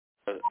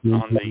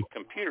on the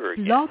computer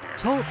again. Blog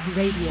Talk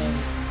Radio.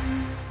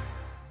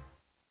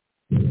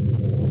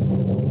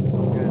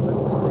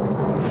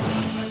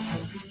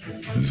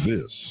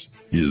 This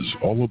is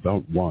All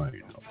About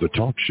Wine, the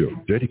talk show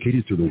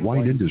dedicated to the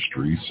wine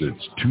industry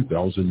since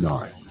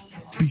 2009,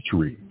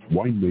 featuring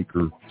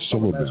winemaker,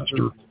 cellar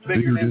master,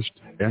 vineyardist,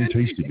 and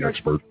tasting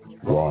expert,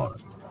 Ron.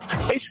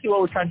 Basically,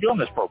 what we're trying to do on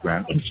this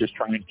program is just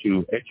trying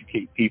to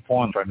educate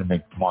people and trying to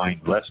make wine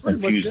less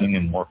confusing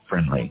and more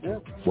friendly.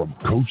 From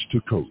coast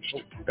to coast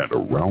and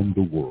around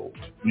the world.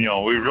 You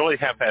know, we really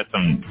have had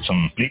some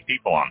neat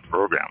people on the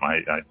program.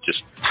 I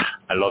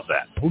love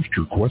that. Post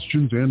your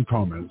questions and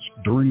comments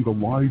during the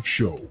live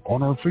show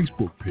on our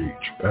Facebook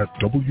page at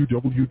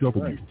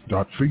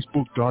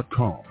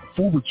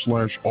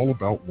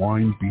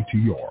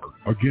www.facebook.com/allaboutwinebtr.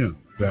 Again,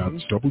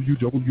 that's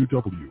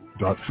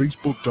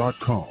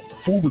www.facebook.com/allaboutwinebtr.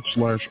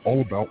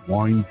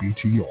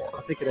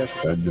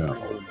 And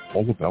now,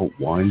 All About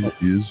Wine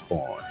is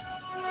on.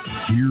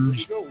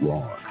 Here's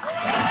Ron.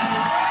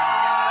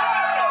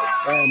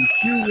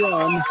 Cue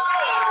Ron.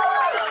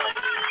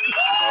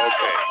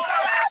 Okay.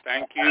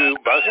 Thank you,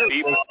 Buzz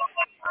people.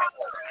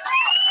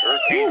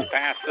 Hurricanes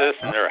passed this,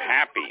 and they're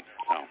happy.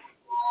 So.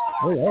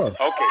 Oh, yeah.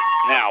 Okay.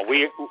 Now,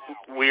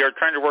 we are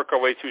trying to work our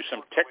way through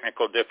some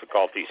technical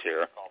difficulties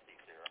here.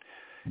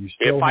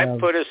 If I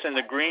put us in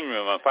the green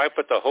room, if I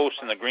put the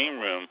host in the green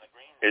room,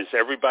 is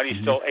everybody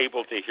still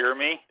able to hear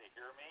me?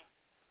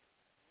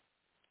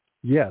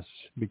 Yes,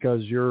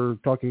 because you're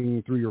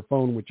talking through your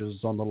phone, which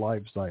is on the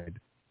live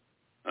side.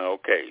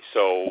 Okay,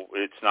 so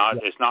it's not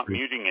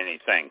muting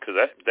anything, because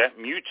that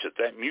mutes it.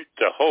 That mutes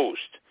the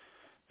host.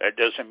 That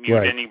doesn't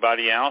mute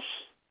anybody else?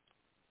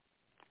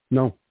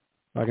 No,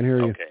 I can hear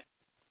you.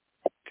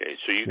 Okay,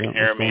 so you can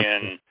hear me,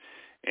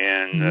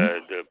 and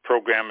the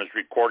program is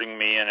recording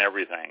me and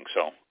everything,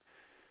 so.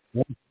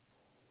 Yep.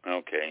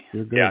 Okay.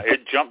 Yeah,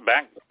 it jumped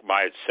back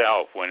by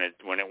itself when it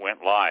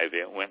went live.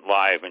 It went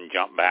live and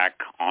jumped back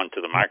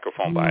onto the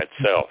microphone by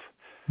itself.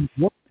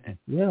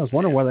 Yeah, I was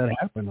wondering why that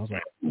happened. I was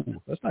like,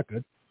 ooh, that's not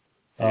good.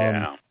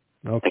 Yeah.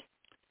 Okay.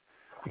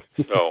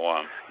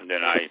 So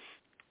then I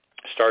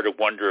started to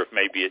wonder if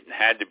maybe it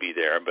had to be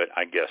there, but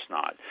I guess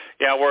not.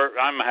 Yeah,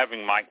 I'm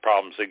having mic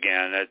problems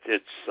again.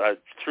 It's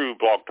through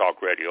Blog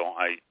Talk Radio,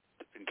 I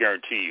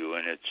guarantee you,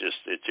 and it's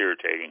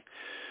irritating.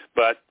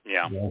 But,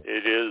 yeah,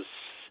 it is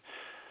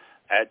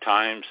at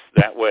times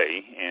that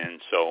way,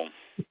 and so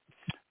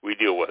we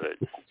deal with it.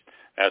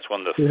 That's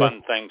one of the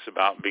fun things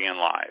about being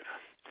live.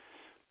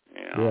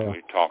 You know,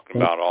 we talk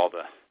about all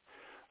the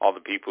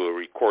people who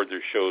record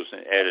their shows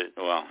and edit.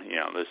 Well, you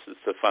know, this is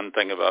the fun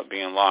thing about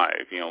being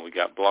live. You know, we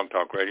got Blog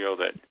Talk Radio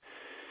that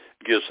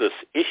gives us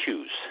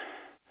issues.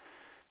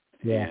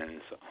 Yeah.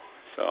 And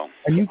so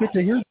and you get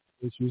to hear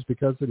issues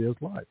because it is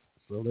live.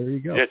 So there you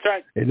go. That's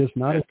right. It is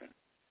not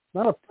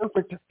a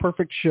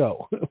perfect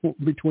show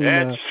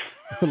between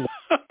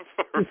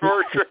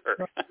for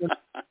sure.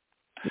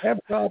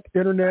 Laptop,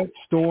 internet,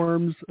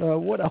 storms,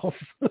 what else?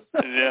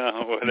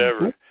 Yeah,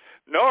 whatever.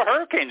 No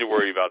hurricane to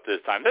worry about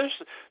this time.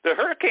 The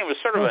hurricane was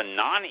sort of a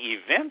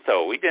non-event,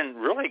 though. We didn't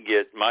really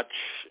get much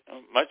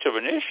of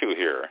an issue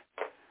here.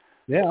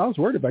 Yeah, I was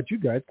worried about you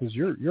guys because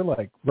you're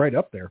like right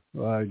up there.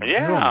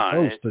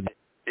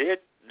 It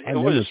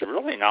was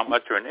really not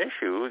much of an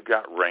issue. We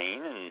got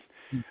rain and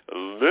a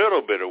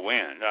little bit of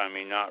wind. I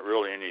mean, not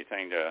really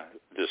anything to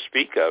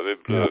speak of.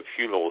 It blew a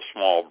few little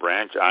small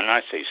branches, and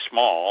I say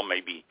small,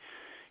 maybe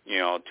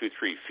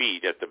 2-3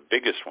 feet at the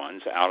biggest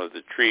ones out of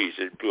the trees.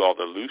 It blew all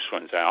the loose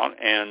ones out,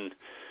 and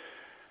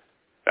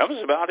that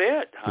was about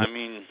it. I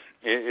mean,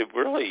 it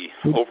really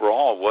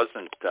overall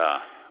wasn't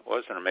a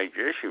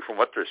major issue. From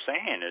what they're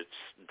saying, it's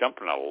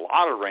dumping a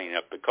lot of rain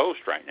up the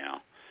coast right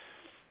now.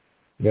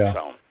 Yeah.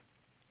 So,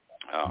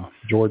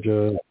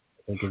 Georgia.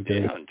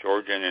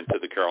 Georgia and into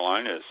the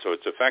Carolinas. So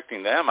it's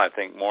affecting them, I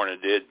think, more than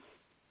it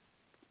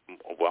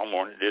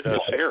did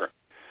us here.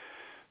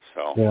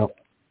 So. Yeah.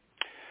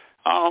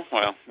 Oh,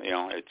 well,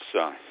 it's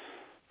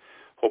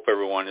hope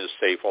everyone is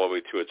safe all the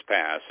way through its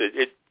path.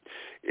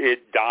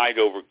 It died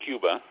over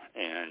Cuba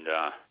and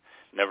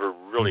never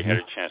really had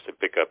a chance to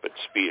pick up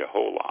its speed a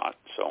whole lot.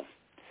 So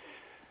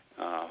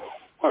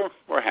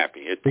we're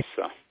happy. It's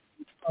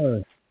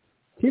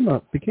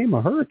became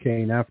a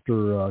hurricane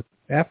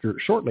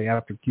shortly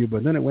after Cuba,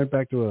 and then it went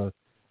back to a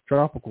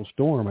tropical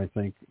storm. I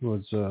think it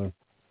was.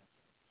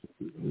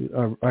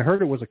 I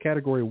heard it was a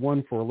Category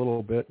 1 for a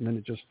little bit, and then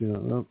it just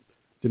didn't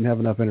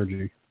have enough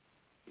energy.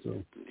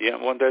 So yeah,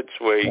 well, that's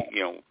the way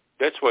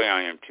that's the way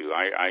I am too.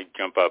 I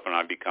jump up and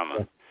I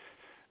become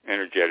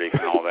energetic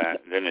and all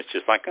that. And then it's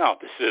just like, oh,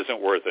 this isn't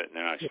worth it, and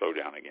then I slow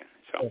down again.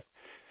 So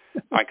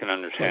I can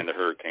understand the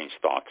hurricane's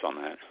thoughts on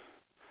that.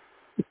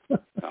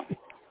 So.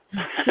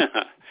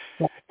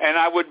 And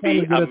I would be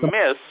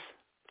amiss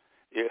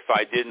if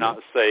I did not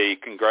say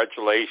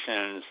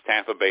congratulations,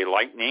 Tampa Bay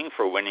Lightning,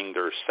 for winning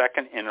their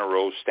second in a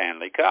row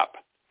Stanley Cup.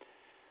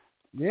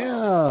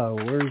 Yeah,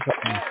 where's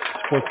that?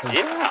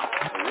 Yeah,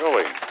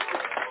 really.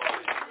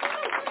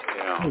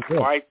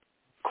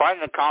 Quite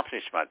an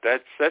accomplishment.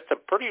 That's a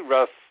pretty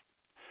rough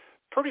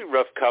pretty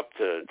rough cup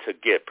to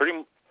get,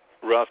 pretty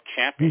rough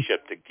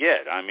championship to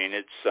get. I mean,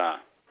 it's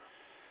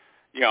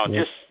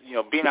just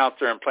being out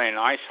there and playing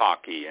ice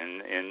hockey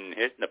and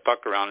hitting the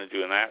puck around and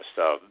doing that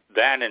stuff.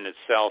 That in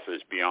itself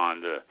is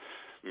beyond the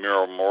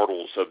mere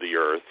mortals of the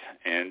earth.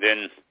 And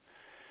then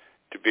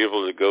to be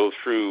able to go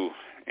through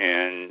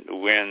and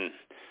win,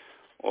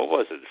 what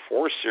was it,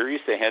 4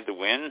 series they had to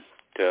win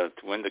to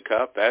win the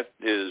cup? That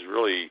is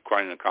really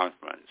quite an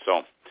accomplishment.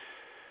 So,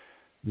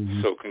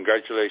 so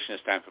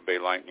congratulations, Tampa Bay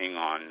Lightning,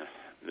 on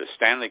the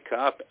Stanley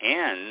Cup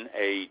and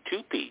a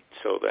two-peat.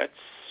 So that's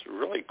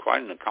really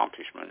quite an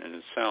accomplishment in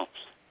itself.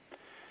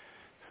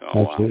 So,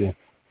 absolutely.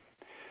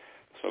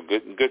 So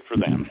good for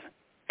them.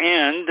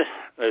 And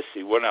let's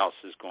see, what else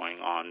is going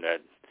on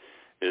that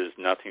is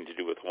nothing to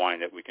do with wine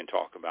that we can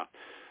talk about?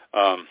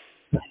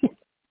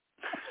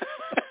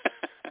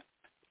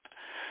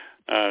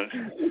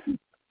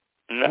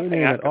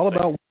 Nothing. All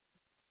about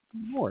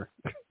more.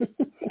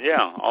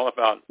 Yeah, all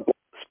about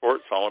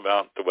sports, all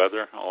about the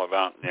weather, all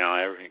about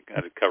everything.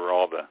 Got to cover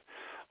all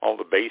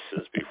the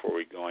bases before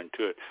we go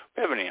into it.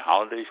 We have any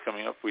holidays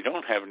coming up? We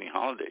don't have any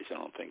holidays, I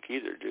don't think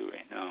either, do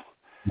we? No.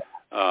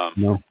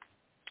 No.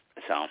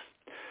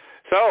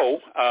 So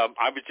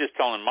I was just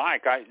telling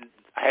Mike I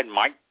had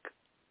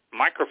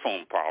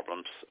microphone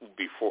problems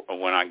before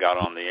when I got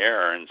on the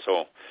air, and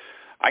so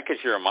I could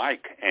hear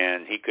Mike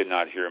and he could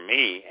not hear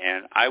me,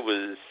 and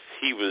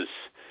he was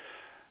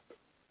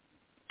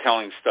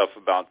telling stuff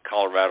about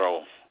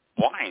Colorado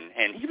wine,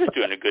 and he was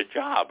doing a good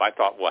job. I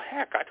thought, well,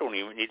 heck, I don't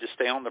even need to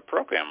stay on the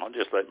program. I'll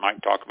just let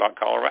Mike talk about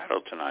Colorado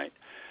tonight.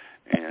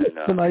 And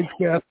tonight's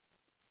guest,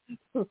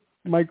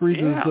 Mike reads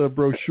his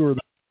brochure.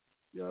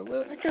 Yeah,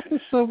 well, I got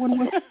this.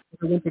 When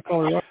I went to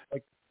Colorado,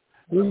 like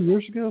 4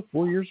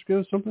 years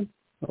ago, something.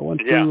 I went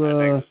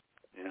to.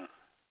 It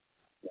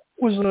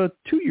was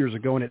 2 years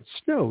ago, and it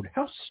snowed.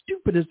 How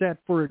stupid is that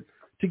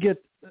to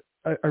get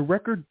a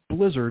record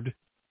blizzard?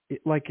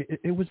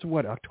 It was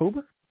what,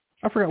 October?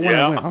 I forgot when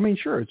I went. I mean,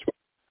 sure, it's.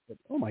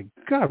 Oh my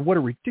God, what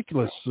a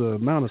ridiculous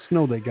amount of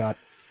snow they got.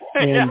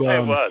 And,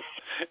 it was.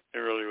 It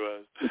really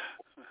was.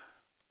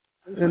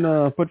 And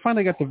but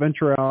finally got to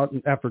venture out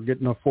after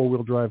getting a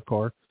 4-wheel drive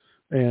car,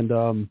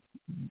 and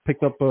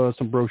picked up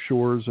some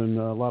brochures, and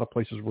a lot of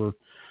places were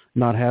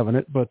not having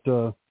it. But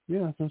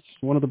that's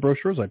one of the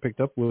brochures I picked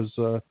up was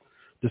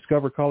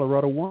Discover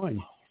Colorado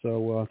Wine.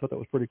 So I thought that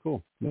was pretty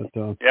cool. But,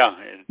 and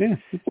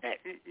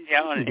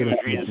he was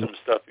reading some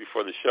stuff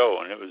before the show,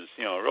 and it was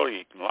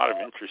really a lot of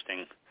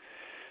interesting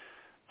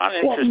stuff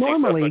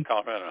in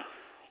Colorado.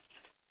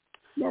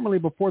 Normally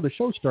before the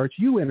show starts,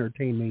 you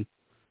entertain me,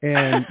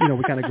 and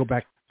we kind of go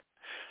back.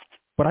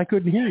 But I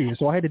couldn't hear you,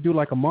 so I had to do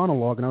like a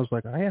monologue, and I was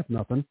like, I have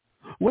nothing.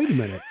 Wait a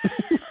minute.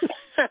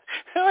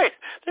 Wait,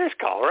 there's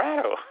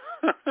Colorado.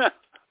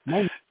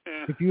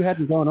 If you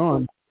hadn't gone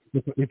on,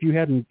 if you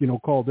hadn't,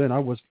 called in, I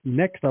was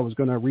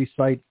going to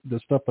recite the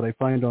stuff that I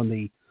find on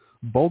the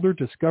Boulder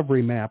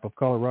Discovery map of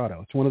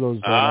Colorado. It's one of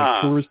those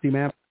like touristy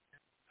maps.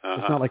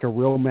 It's not like a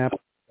real map,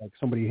 like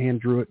somebody hand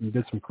drew it and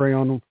did some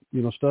crayon,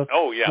 stuff.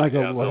 Oh yeah, and I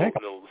go,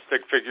 little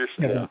stick figures.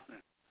 Yeah.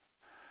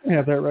 I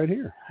have that right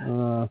here.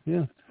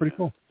 It's pretty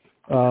cool.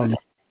 But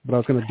I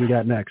was going to do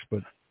that next,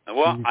 but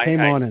I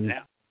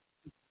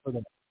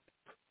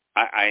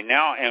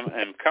now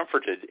am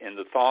comforted in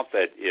the thought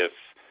that if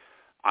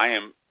I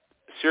am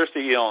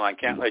seriously ill and I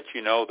can't let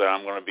you know that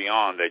I'm going to be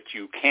on, that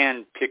you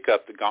can pick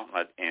up the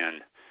gauntlet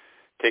and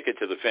take it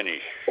to the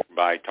finish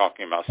by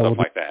talking about stuff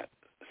like that.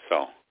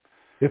 So,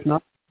 if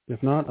not,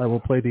 I will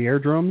play the air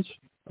drums.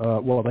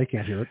 Well, they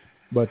can't hear it,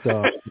 but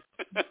the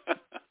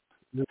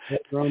air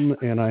drum,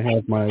 and I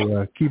have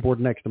my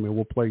keyboard next to me.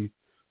 We'll play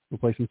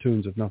some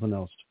tunes if nothing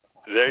else.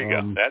 There you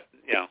go. That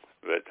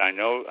but I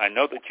know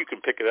that you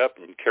can pick it up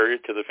and carry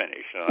it to the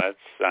finish.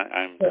 So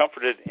I'm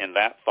comforted in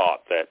that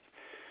thought that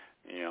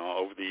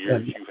over the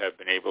years you have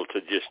been able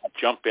to just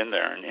jump in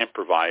there and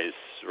improvise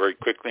very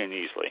quickly and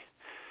easily.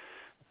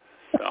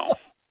 So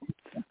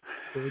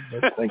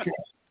thank you.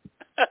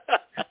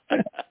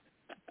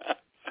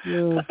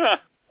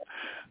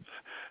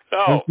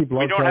 So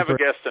we don't have a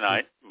guest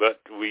tonight, but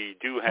we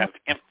do have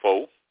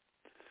info.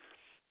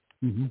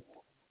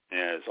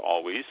 As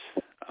always,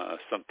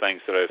 some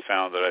things that I've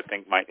found that I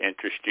think might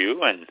interest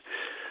you, and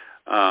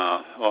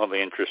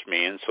they interest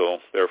me, and so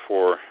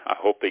therefore I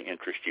hope they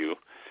interest you.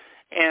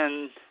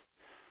 And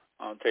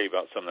I'll tell you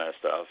about some of that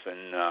stuff,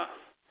 and a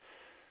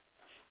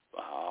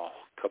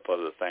couple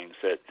other things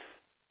that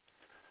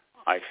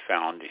I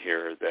found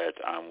here that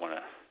I want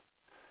to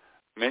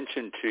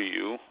mention to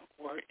you.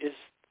 Where is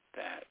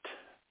that?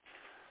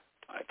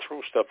 I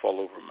throw stuff all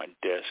over my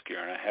desk here,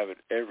 and I have it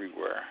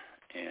everywhere,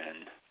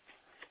 and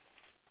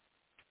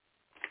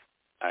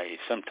I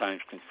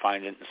sometimes can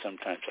find it, and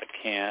sometimes I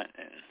can't.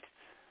 And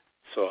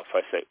so if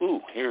I say,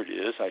 ooh, here it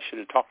is, I should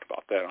have talked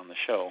about that on the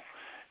show,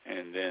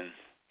 and then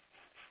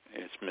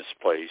it's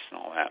misplaced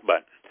and all that.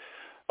 But,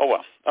 oh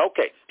well.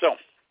 Okay, so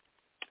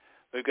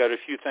we've got a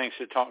few things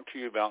to talk to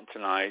you about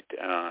tonight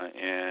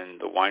in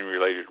the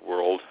wine-related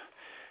world,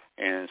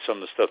 and some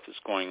of the stuff that's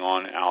going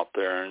on out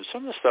there. And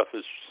some of the stuff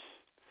is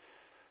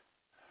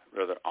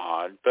rather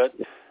odd, but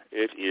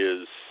it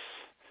is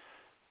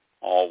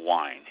all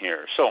wine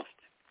here. So,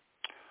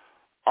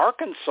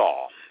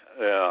 Arkansas,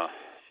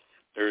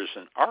 there's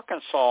an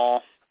Arkansas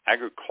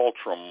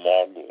agricultural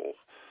mogul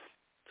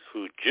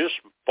who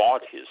just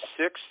bought his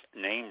 6th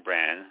name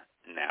brand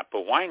Napa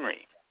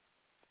Winery.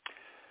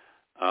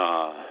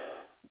 No,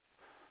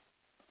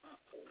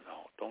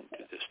 don't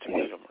do this to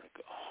me. I'm going to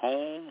go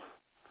home.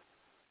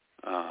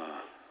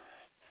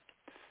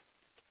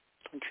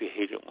 Don't you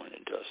hate it when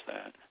it does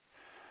that?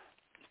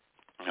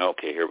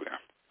 Okay, here we are.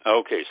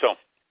 Okay, so,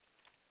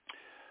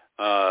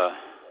 oh,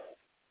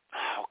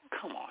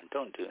 come on,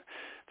 don't do it.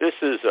 This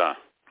is,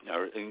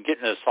 getting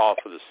this off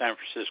of the San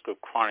Francisco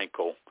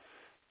Chronicle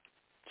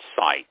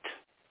site.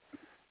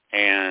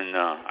 And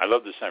I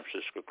love the San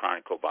Francisco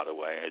Chronicle, by the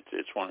way.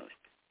 It's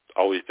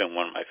always been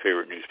one of my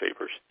favorite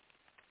newspapers.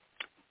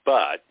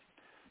 But,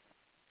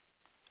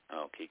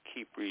 okay,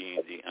 keep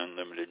reading the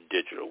unlimited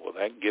digital. Will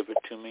that give it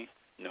to me?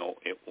 No,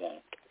 it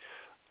won't.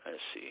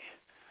 Let's see.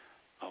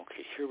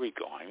 Okay, here we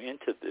go. I'm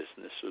into this,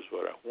 and this is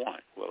what I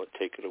want. Will it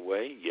take it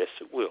away? Yes,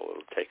 it will.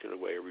 It'll take it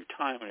away every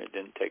time, and it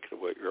didn't take it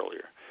away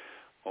earlier.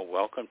 Well,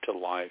 welcome to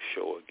live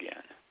show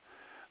again.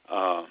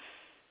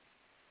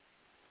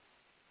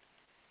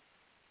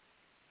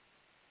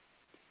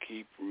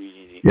 Keep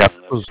reading. Yeah,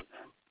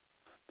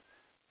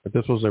 if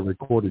this was a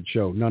recorded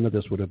show, none of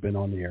this would have been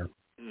on the air.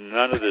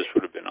 None of this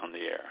would have been on the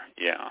air.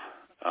 Yeah.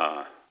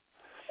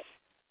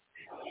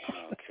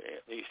 Okay,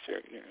 at least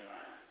there.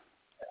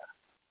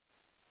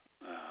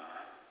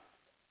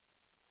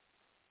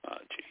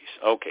 Geez.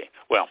 Okay.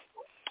 Well,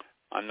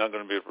 I'm not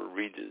going to be able to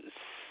read this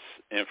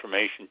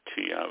information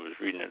to you. I was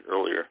reading it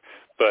earlier,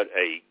 but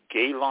a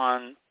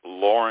Galen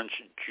Lawrence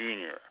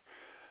Jr.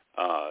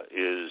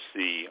 Is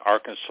the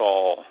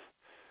Arkansas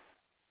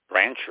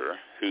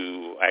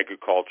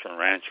agricultural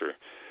rancher,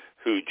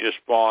 who just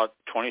bought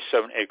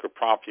 27-acre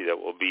property that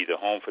will be the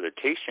home for the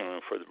tasting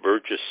room for the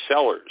Burgess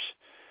Cellars.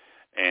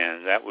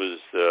 And that was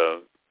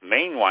the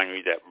main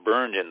winery that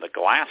burned in the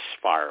glass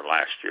fire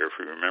last year, if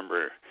you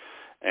remember.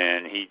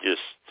 And he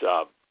just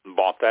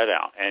bought that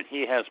out. And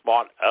he has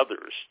bought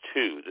others,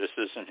 too. This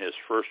isn't his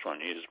first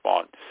one. He has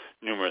bought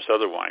numerous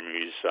other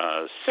wineries,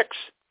 6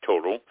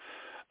 total,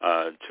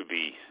 to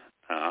be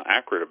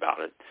accurate about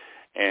it.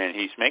 And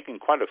he's making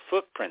quite a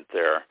footprint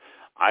there.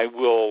 I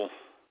will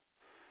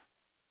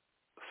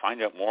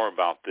find out more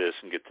about this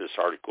and get this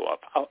article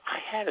up. I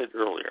had it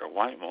earlier.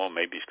 Why? Well,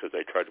 maybe it's because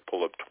I tried to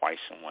pull up twice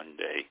in one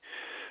day.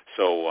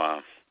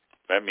 So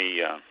let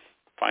me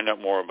find out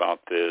more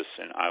about this,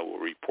 and I will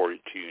report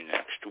it to you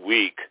next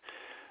week.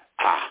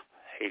 I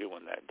hate it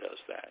when that does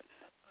that.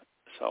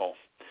 So,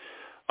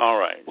 all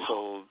right.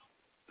 So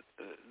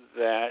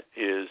that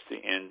is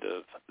the end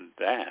of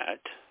that.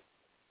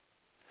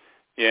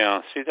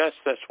 Yeah, see, that's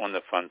one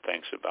of the fun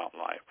things about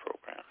live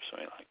programs.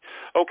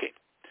 Okay,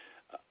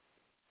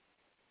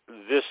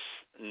 this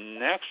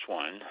next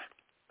one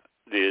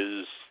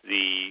is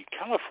the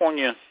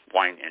California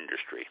wine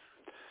industry.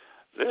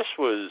 This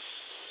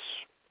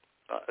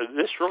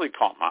really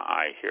caught my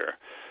eye here.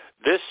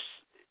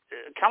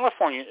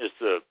 California is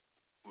the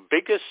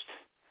biggest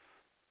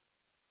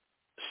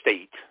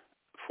state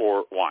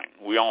for wine.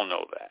 We all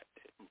know that.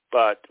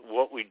 But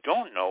what we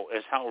don't know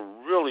is how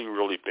really,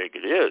 really big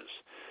it is.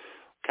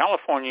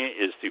 California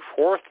is the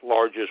 4th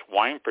largest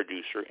wine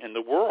producer in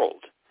the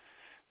world,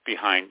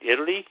 behind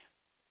Italy,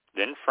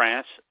 then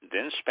France,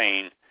 then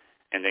Spain,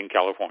 and then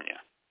California.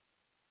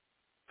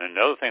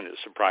 Another thing that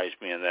surprised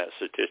me in that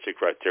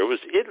statistic right there was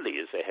Italy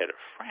is ahead of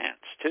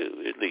France,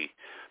 too. Italy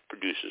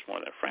produces more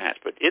than France,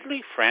 but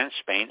Italy, France,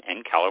 Spain,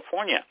 and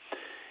California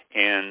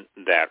in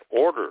that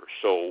order.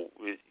 So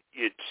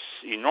it's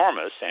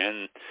enormous,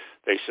 and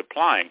they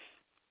supply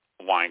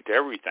wine to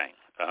everything.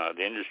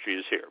 The industry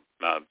is here.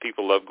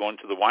 People love going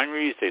to the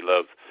wineries. They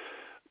love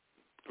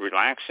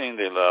relaxing.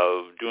 They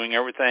love doing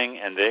everything,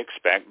 and they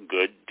expect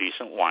good,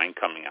 decent wine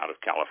coming out of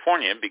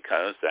California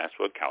because that's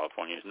what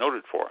California is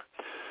noted for.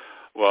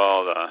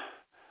 Well,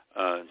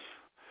 let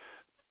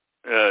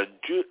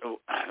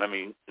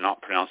me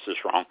not pronounce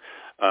this wrong.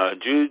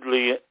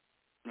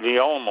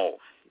 Guglielmo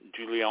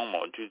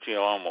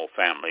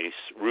family's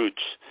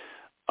roots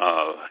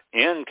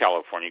in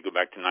California go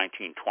back to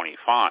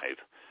 1925.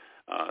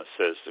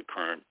 Says the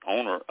current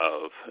owner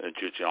of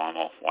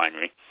Guglielmo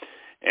Winery.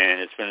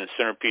 And it's been a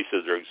centerpiece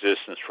of their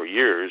existence for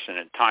years, and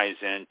it ties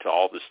into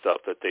all the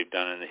stuff that they've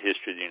done in the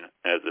history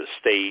of the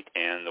state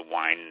and the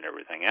wine and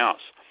everything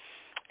else.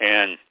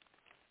 And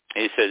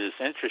he said it's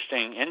an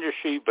interesting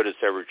industry, but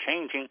it's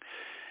ever-changing,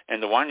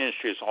 and the wine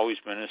industry has always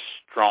been a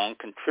strong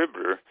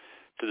contributor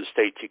to the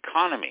state's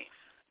economy.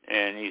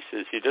 And he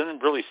says he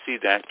doesn't really see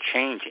that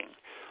changing.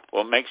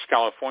 What makes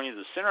California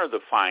the center of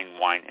the fine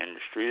wine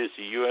industry is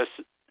the U.S.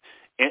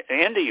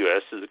 In the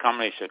U.S. is a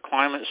combination of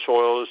climate,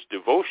 soils,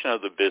 devotion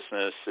of the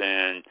business,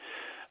 and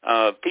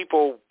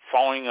people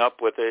following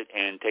up with it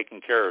and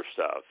taking care of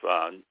stuff.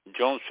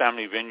 Jones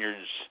Family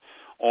Vineyards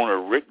owner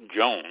Rick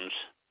Jones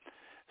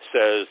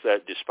says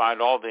that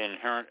despite all the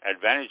inherent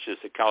advantages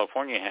that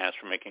California has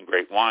for making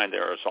great wine,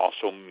 there is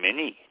also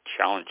many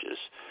challenges.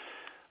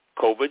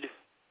 COVID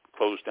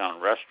closed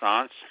down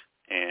restaurants,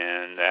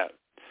 and that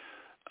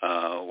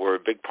were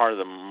a big part of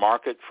the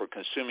market for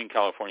consuming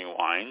California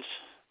wines.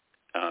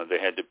 They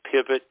had to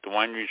pivot the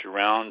wineries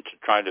around to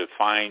try to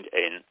find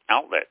an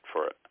outlet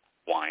for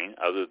wine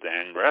other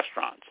than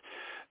restaurants.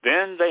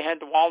 Then they had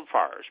the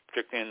wildfires,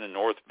 particularly in the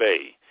North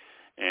Bay,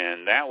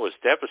 and that was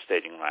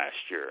devastating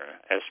last year.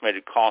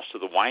 Estimated cost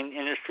of the wine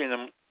industry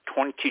in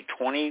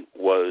 2020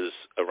 was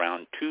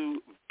around $2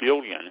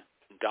 billion.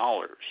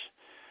 $2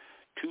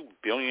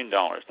 billion.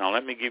 Now,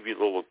 let me give you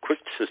a little quick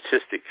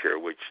statistic here,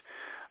 which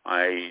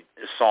I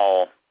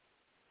saw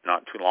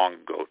not too long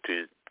ago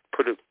to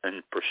put it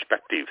in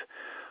perspective.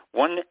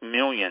 1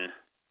 million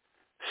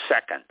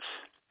seconds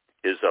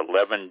is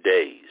 11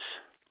 days.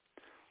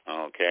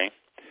 Okay?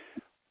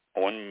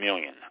 1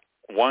 million.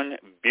 1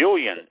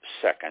 billion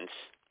seconds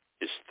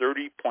is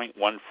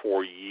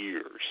 30.14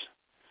 years.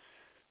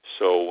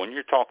 So when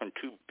you're talking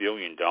 $2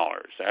 billion,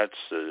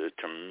 that's a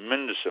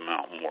tremendous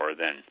amount more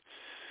than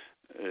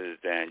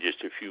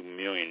just a few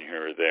million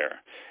here or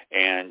there.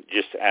 And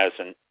just as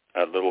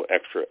a little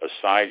extra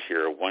aside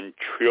here, 1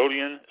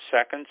 trillion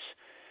seconds,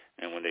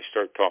 and when they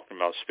start talking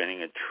about spending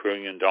 $1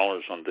 trillion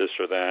on this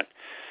or that,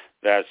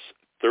 that's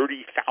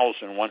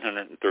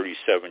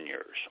 30,137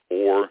 years,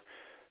 or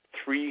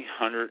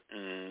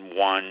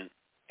 301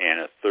 and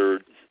a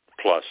third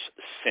plus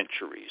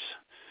centuries.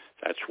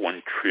 That's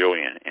 1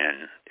 trillion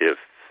in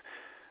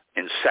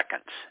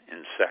seconds.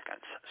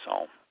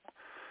 So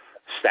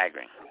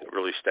staggering,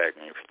 really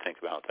staggering if you think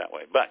about it that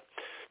way. But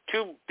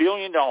 $2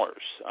 billion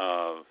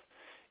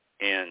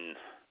in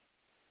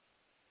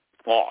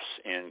loss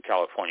in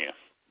California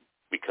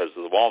because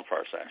of the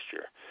wildfires last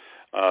year.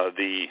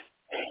 The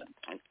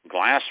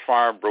glass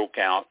fire broke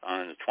out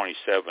on the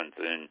 27th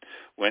and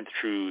went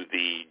through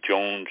the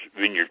Jones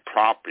Vineyard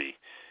property,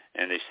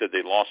 and they said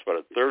they lost about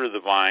a third of the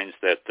vines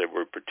that they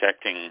were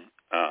protecting,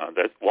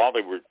 that while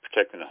they were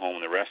protecting the home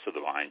and the rest of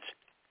the vines.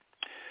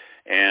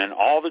 And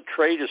all the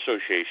trade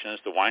associations,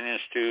 the Wine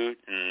Institute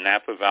and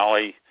Napa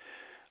Valley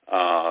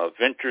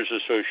Vintners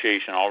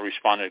Association, all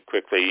responded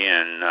quickly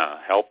and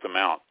helped them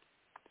out.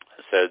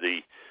 So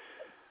the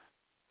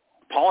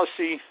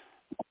policy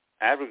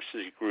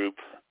advocacy group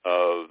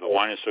of the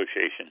Wine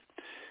Association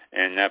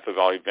and Napa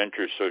Valley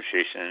Vintners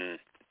Association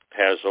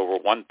has over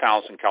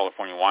 1,000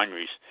 California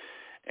wineries,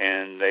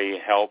 and they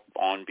help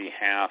on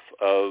behalf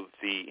of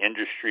the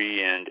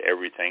industry and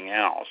everything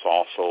else,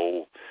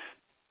 also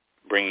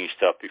bringing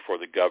stuff before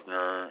the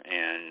governor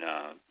and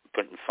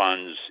putting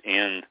funds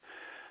in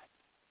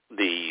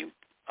the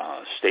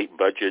state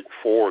budget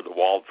for the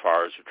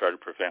wildfires to try to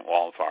prevent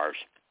wildfires.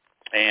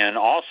 And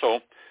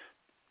also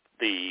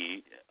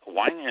the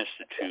Wine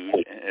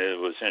Institute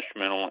was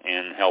instrumental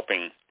in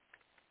helping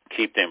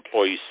keep the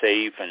employees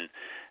safe and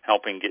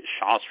helping get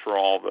shots for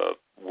all the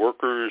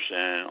workers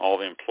and all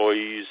the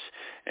employees,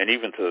 and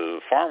even to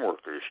the farm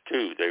workers,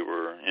 too. They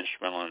were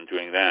instrumental in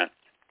doing that.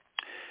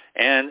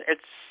 And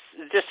it's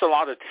just a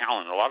lot of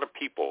talent, a lot of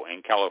people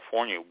in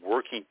California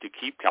working to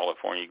keep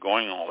California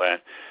going and all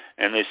that.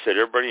 And they said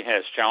everybody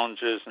has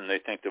challenges, and they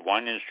think the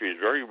wine industry is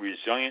very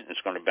resilient and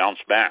it's going to bounce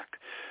back.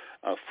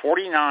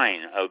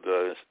 49 of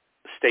the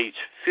state's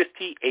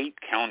 58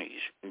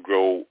 counties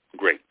grow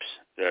grapes.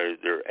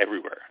 They're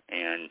everywhere.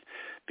 And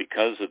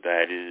because of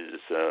that, it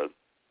is an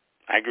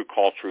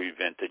agricultural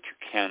event that you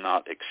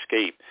cannot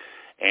escape.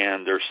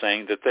 And they're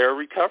saying that they're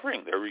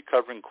recovering. They're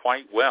recovering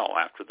quite well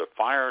after the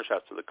fires,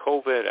 after the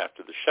COVID,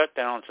 after the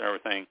shutdowns and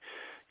everything.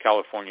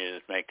 California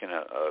is making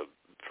a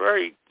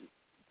very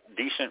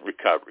decent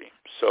recovery.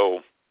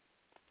 So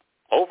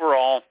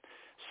overall,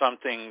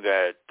 something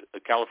that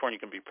California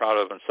can be proud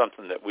of and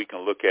something that we can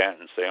look at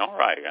and say, all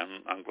right,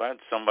 I'm glad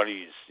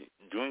somebody's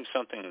doing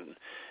something and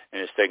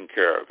it's taken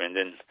care of. And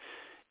then,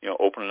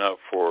 opening up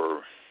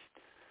for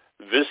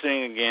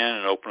visiting again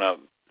and open up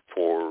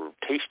for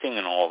tasting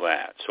and all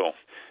that. So if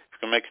you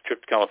can make a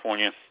trip to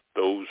California,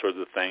 those are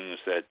the things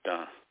that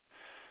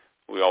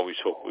we always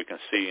hope we can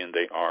see, and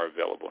they are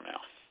available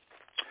now.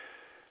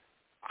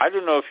 I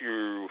don't know if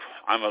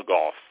I'm a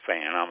golf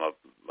fan. I'm a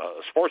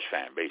sports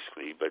fan,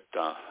 basically, but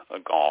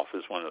golf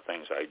is one of the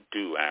things I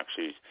do,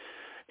 actually.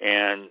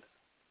 And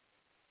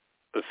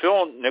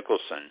Phil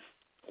Mickelson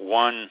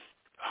won,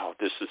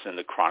 this is in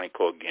the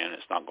Chronicle again.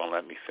 It's not going to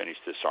let me finish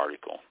this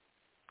article.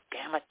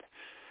 Damn it.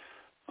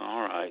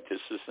 All right,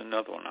 this is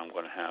another one I'm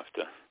going to have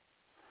to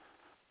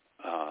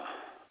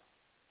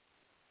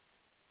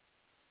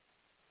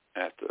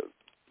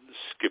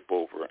skip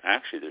over.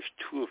 Actually, there's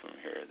two of them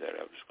here that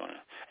I was going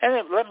to... And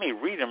it let me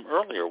read them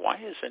earlier. Why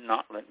is it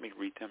not letting me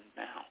read them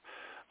now?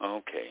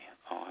 Okay,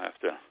 I'll have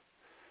to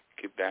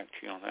get back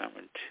to you on that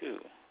one, too.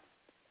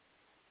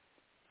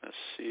 Let's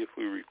see if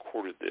we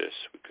recorded this.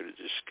 We could have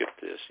just skipped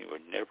this. You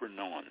would never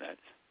known that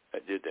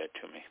did that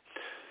to me.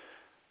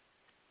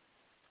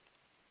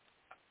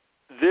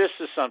 This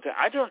is something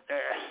I don't...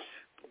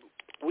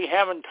 we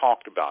haven't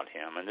talked about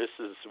him, and this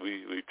is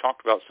we've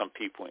talked about some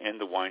people in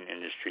the wine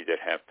industry that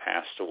have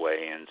passed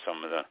away, and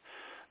some of the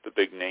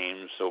big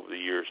names over the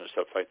years and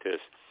stuff like this.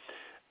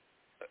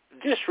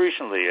 Just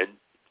recently,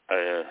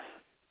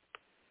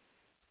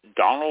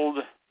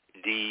 Donald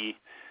D.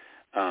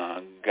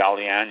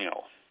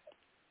 Galliano.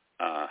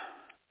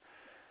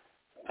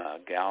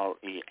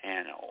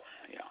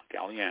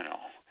 Galliano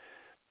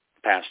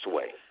passed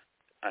away,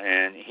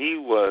 and he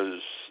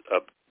was a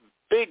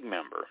big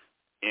member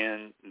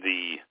in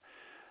the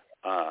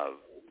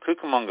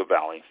Cucamonga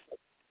Valley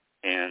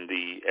and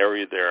the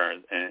area there,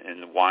 and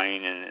the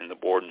wine and the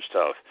board and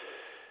stuff.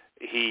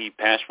 He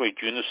passed away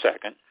June the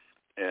 2nd.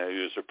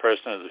 He was the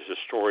president of the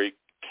historic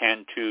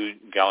Cantu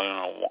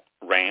Galliano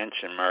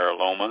Ranch in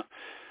Mariloma.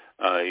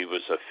 He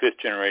was a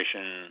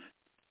fifth-generation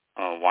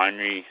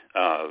winery,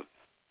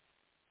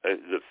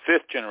 the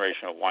fifth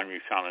generation of winery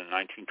founded in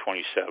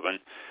 1927.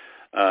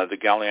 The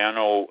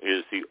Galliano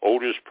is the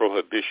oldest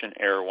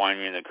Prohibition-era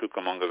winery in the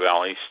Cucamonga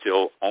Valley,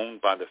 still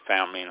owned by the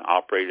family and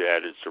operated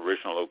at its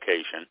original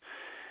location.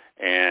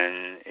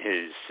 And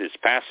he's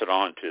passed it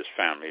on to his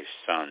family, his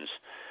sons.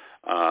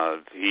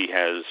 He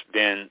has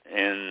been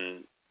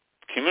in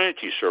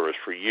community service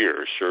for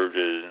years, served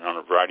on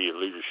a variety of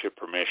leadership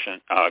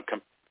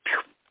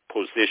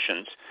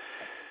positions,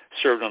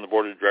 served on the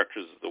board of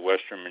directors of the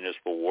Western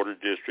Municipal Water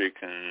District,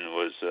 and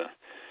was a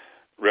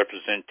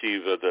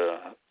representative of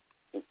the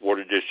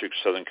Water District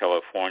of Southern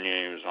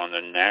California. He was on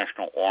the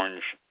National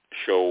Orange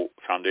Show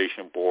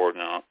Foundation Board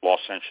and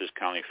Los Angeles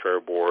County Fair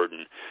Board,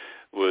 and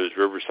was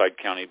Riverside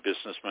County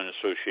Businessmen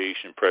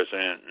Association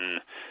president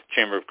and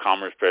Chamber of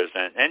Commerce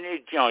president. And,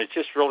 he's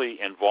just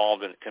really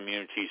involved in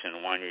communities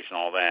and wineries and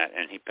all that.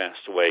 And he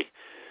passed away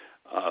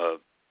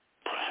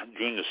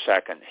June the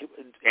 2nd.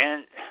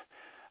 And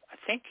I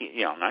think,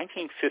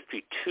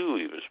 1952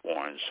 he was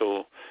born.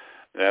 So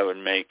that would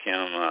make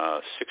him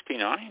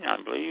 69, I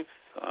believe.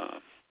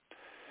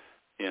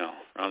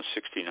 Around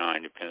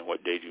 69, depending on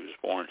what date he was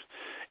born.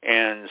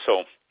 And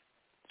so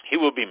he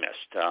will be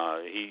missed.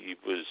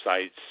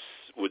 I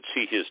would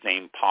see his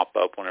name pop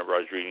up whenever I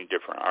was reading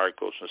different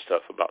articles and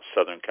stuff about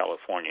Southern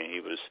California. He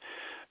was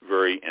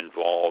very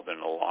involved in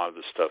a lot of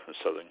the stuff in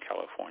Southern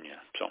California.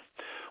 So I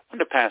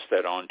wanted to pass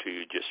that on to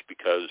you just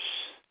because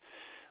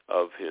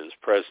of his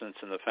presence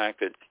and the fact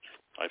that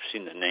I've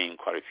seen the name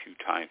quite a few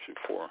times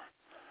before.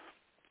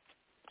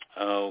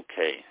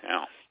 Okay,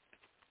 now.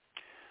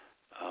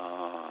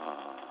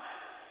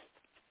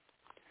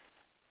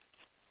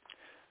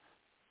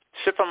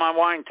 Sip of my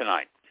wine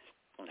tonight.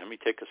 Let me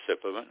take a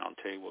sip of it, and I'll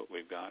tell you what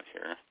we've got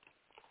here.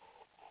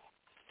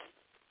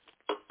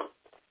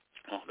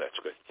 Oh, that's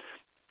good.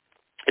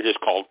 It is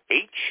called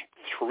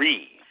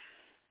H3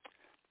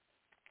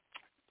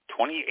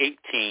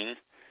 2018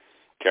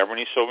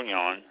 Cabernet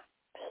Sauvignon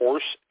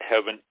Horse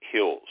Heaven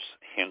Hills,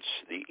 hence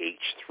the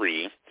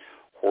H3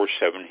 Horse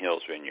Heaven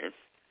Hills Vineyard.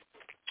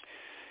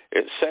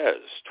 It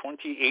says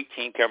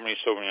 2018 Cabernet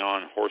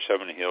Sauvignon Horse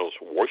Heaven Hills,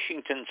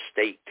 Washington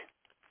State.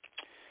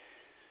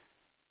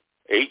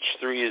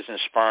 H3 is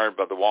inspired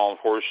by the wild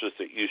horses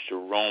that used to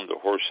roam the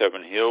Horse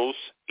Heaven Hills.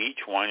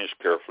 Each wine is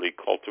carefully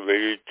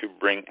cultivated to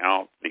bring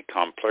out the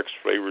complex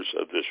flavors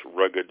of this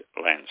rugged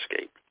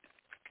landscape.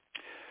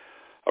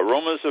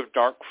 Aromas of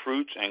dark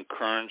fruits and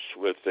currants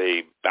with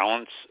a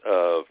balance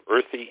of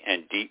earthy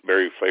and deep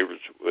berry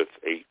flavors with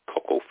a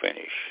cocoa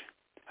finish.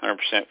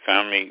 100%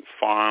 family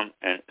farm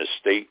and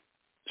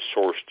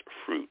estate-sourced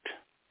fruit.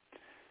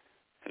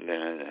 And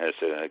then it has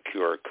a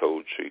QR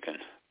code so you can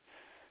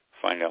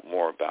find out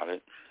more about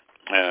it.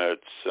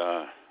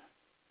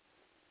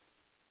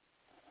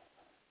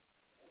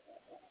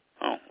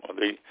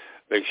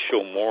 They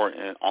show more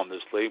on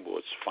this label.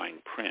 It's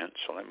fine print,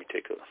 so let me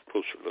take a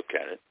closer look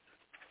at it.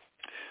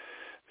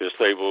 This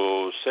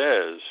label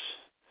says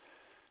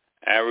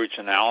average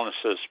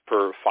analysis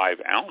per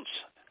 5 ounce.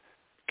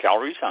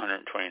 Calories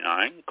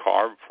 129,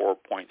 carb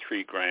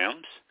 4.3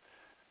 grams,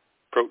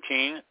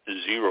 protein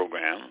 0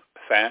 gram,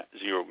 fat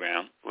 0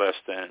 gram, less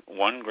than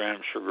 1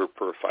 gram sugar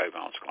per 5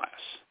 ounce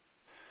glass.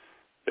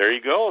 There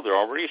you go. They're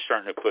already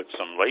starting to put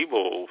some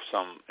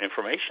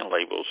information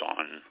labels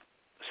on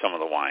some of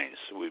the wines.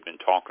 We've been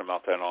talking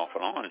about that off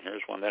and on.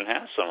 Here's one that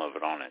has some of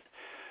it on it.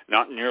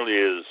 Not nearly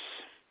as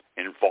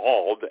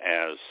involved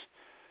as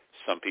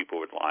some people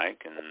would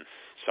like and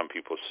some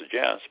people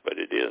suggest, but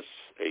it is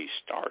a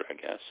start, I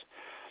guess.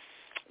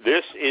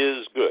 This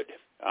is good.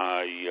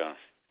 I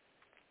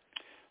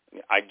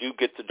do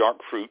get the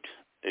dark fruit.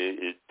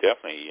 It's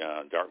definitely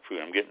dark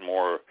fruit. I'm getting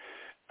more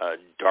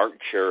dark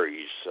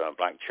cherries,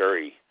 black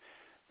cherry,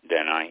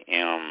 than I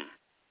am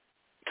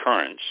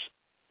currants.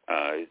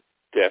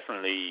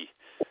 Definitely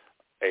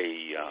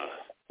a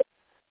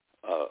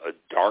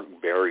dark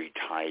berry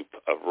type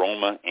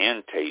aroma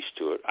and taste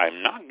to it.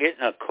 I'm not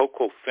getting a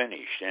cocoa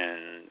finish,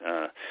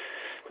 and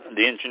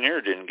the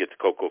engineer didn't get the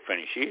cocoa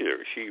finish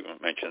either. She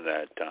mentioned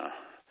that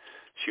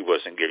she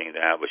wasn't getting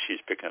that, but she's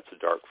picking up the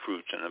dark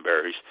fruits and the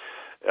berries.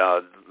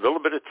 A little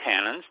bit of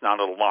tannins, not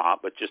a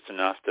lot, but just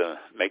enough to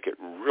make it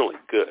really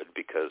good,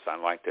 because I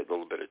like that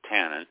little bit of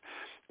tannin,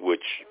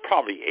 which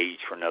probably age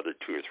for another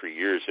 2 or 3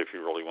 years if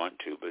you really want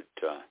to, but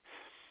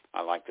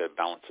I like the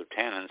balance of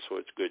tannins, so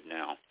it's good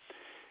now.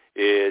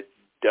 It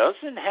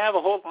doesn't have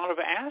a whole lot of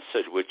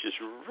acid, which is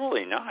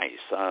really nice.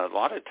 A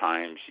lot of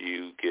times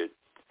you get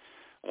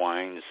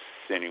wines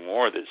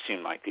anymore that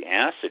seem like the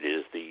acid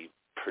is the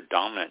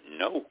predominant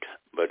note,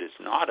 but it's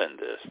not in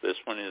this. This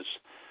one is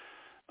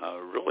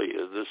really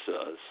this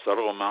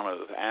subtle amount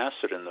of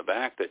acid in the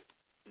back that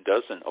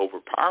doesn't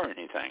overpower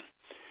anything.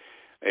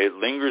 It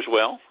lingers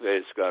well.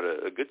 It's got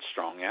a good,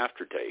 strong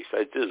aftertaste.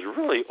 It is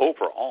really,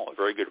 overall, a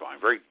very good wine.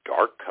 Very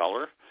dark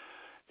color.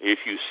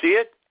 If you see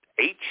it,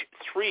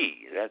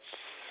 H3.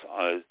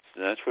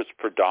 That's what's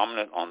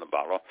predominant on the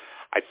bottle.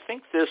 I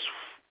think this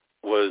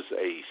was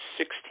a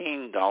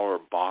 $16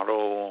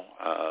 bottle,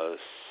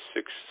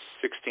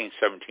 $16,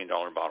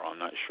 $17 bottle. I'm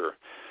not sure,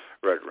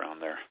 right around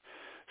there.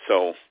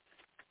 So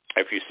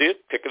if you see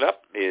it, pick it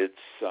up. It's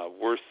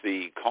worth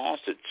the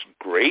cost. It's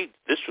great.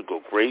 This would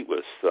go great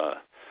with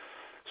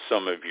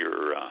some of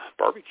your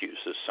barbecues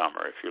this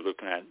summer. If you're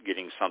looking at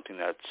getting something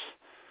that's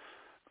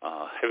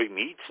heavy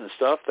meats and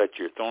stuff that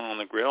you're throwing on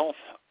the grill,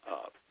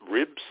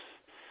 ribs,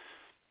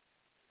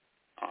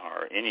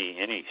 or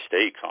any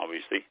steaks,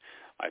 obviously,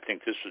 I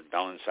think this would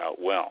balance out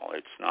well.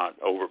 It's not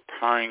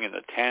overpowering in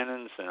the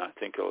tannins, and I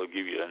think it'll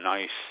give you a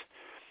nice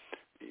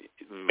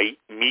meat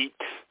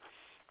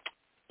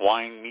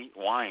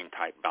wine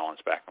type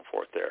balance back and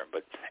forth there.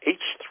 But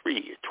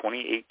H3,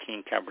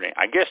 2018 Cabernet.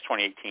 I guess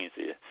 2018 is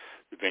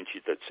the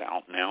vintage that's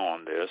out now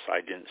on this.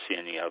 I didn't see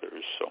any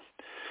others, so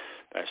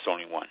that's the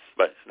only one.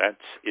 But that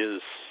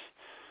is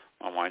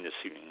my wine this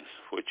evening,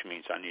 which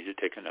means I need to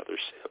take another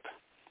sip.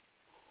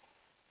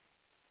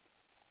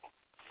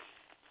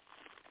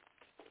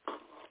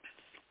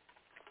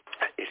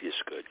 It is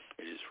good.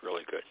 It is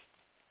really good.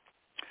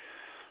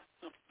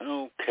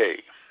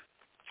 Okay.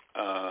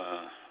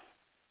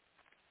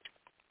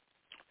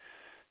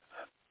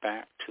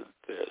 Back to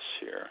this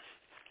here.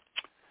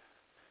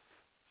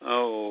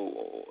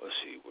 Oh, let's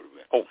see.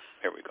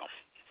 Here we go.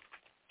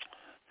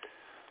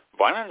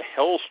 Violent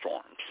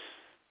hailstorms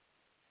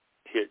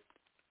hit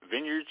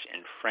vineyards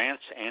in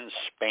France and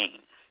Spain.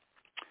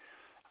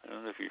 I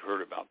don't know if you've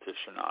heard about this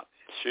or not.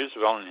 Serious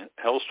violent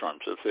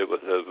hailstorms have hit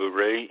with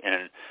Vouvray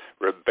and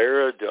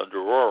Ribera del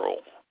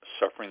Duero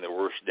suffering the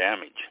worst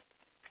damage.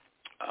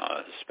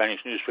 The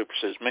Spanish newspaper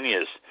says many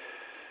as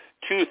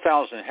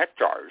 2,000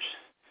 hectares,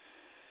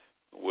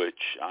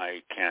 which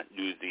I can't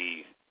do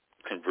the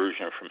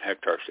conversion from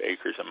hectares to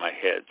acres in my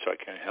head, so I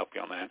can't help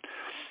you on that,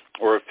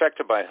 were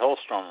affected by a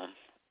hailstorm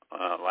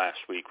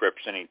last week,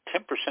 representing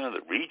 10% of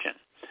the region,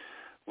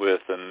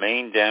 with the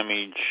main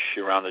damage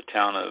around the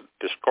town of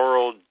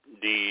Pescoro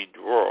de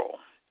Duero.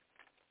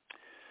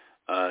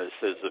 It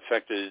says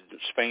affected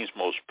Spain's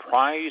most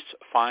prized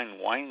fine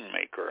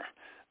winemaker,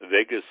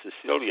 Vega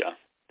Sicilia,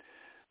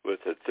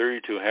 with a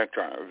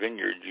 32-hectare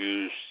vineyard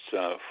used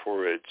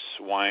for its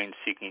wine,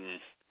 seeing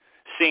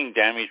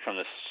damage from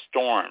the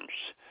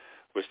storms,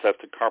 which left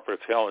the carpet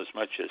of hell as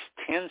much as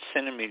 10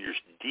 centimeters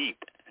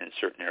deep in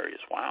certain areas.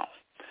 Wow.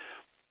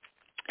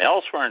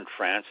 Elsewhere in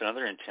France,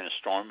 another intense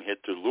storm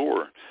hit the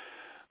Loire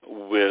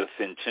with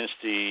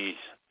intensity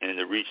in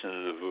the region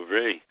of the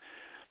Vouvray.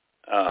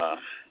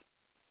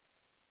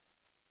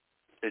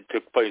 It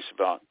took place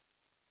about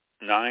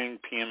 9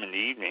 p.m. in the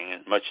evening,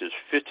 and as much as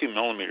 50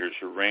 millimeters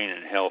of rain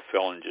and hail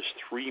fell in just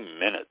 3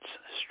 minutes,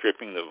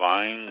 stripping the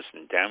vines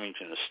and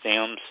damaging the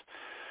stems.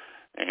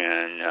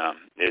 And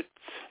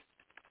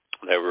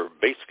they were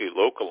basically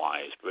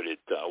localized, but it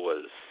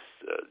was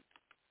a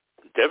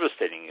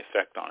devastating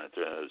effect on it.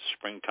 The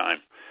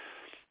springtime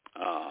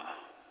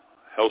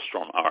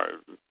hailstorm,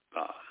 or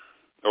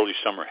early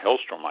summer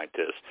hailstorm like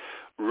this,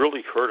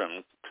 really hurt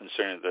them,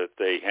 considering that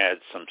they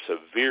had some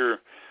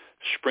severe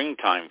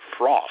springtime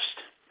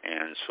frost,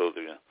 and so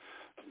the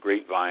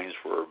grapevines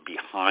were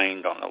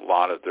behind on a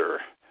lot of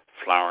their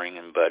flowering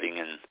and budding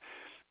and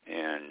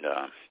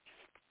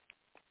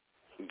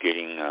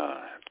getting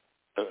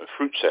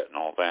fruit set and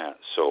all that.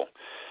 So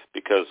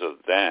because of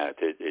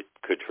that, it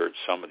could hurt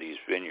some of these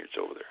vineyards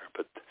over there.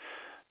 But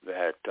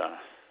that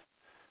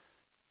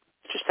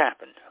just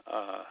happened.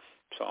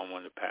 So I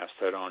wanted to pass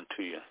that on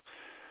to you.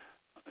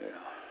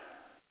 Yeah.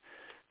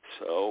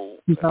 So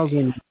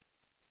 2,000.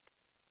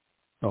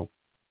 Oh,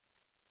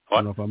 what? I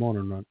don't know if I'm on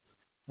or not.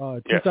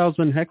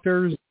 2,000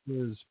 hectares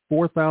is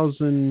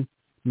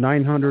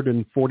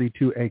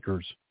 4,942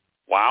 acres.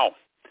 Wow.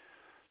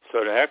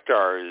 So the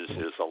hectare is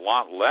a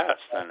lot less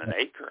than an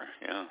acre.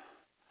 Yeah.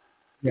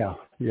 Yeah.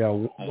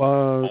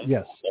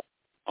 Yes.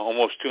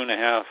 Almost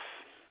 2.5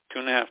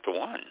 to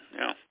 1.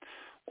 Yeah.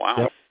 Wow.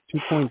 Yep.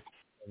 2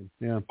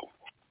 Yeah.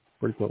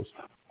 Pretty close.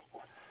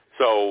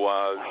 So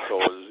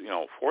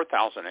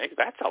 4,000 acres.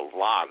 That's a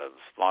lot of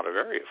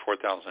area.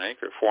 4,000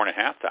 acres,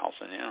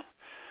 4,500. Yeah.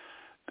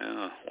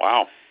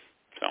 Wow.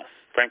 So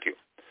thank you.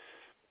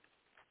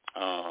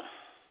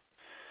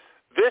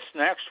 This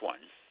next one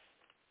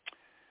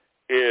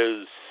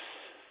is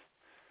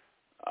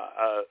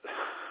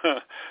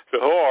the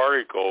whole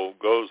article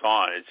goes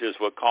on. It's just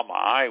what caught my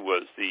eye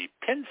was the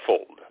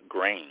Penfold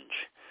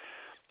Grange.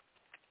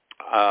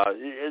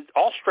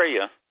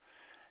 Australia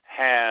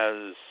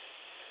has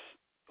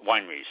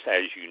wineries,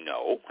 as you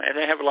know, and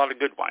they have a lot of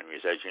good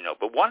wineries, as you know.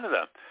 But one of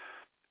the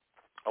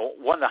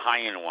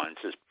high-end ones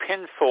is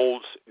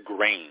Penfold's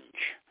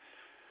Grange.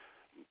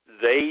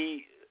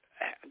 They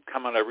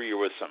come out every year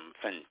with some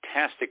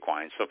fantastic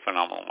wines, some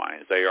phenomenal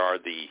wines. They are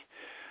the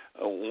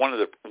one of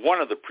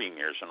the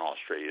premiers in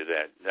Australia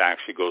that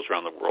actually goes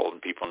around the world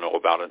and people know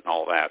about it and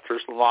all that.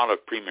 There's a lot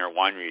of premier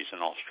wineries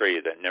in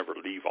Australia that never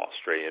leave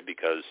Australia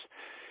because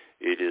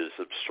it is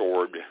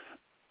absorbed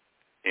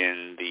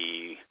in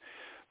the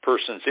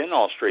persons in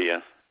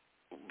Australia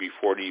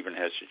before it even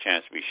has a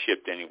chance to be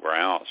shipped anywhere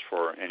else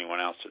for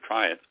anyone else to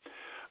try it.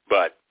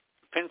 But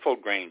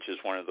Penfold Grange is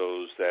one of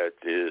those that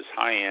is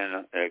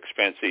high-end,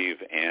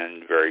 expensive,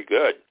 and very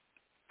good.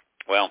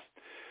 Well,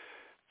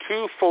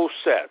 2 full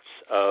sets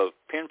of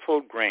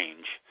Penfold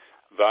Grange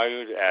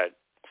valued at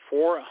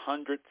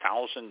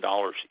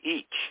 $400,000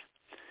 each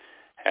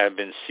have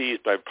been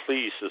seized by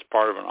police as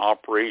part of an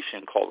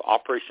operation called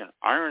Operation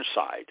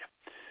Ironside,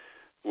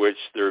 which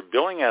they're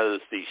billing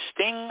as the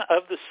sting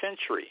of the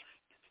century.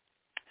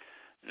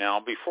 Now,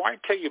 before I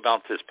tell you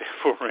about this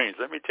Penfold Grange,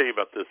 let me tell you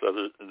about this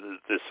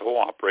whole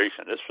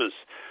operation. This was,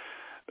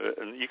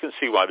 you can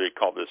see why they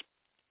call this,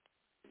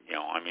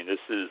 this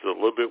is a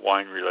little bit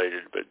wine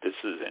related, but this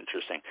is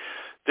interesting.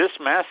 This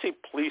massive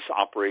police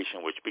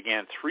operation, which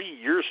began 3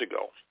 years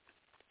ago,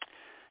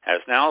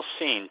 has now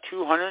seen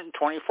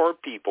 224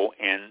 people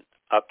in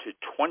up to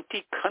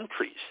 20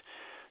 countries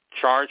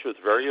charged with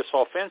various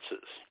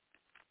offenses.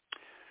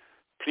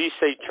 Police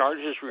say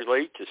charges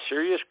relate to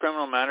serious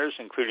criminal matters,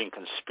 including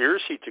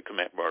conspiracy to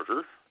commit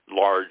murder,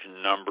 large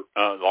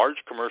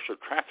commercial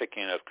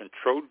trafficking of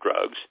controlled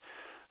drugs,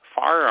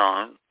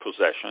 firearm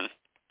possession,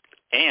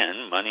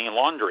 and money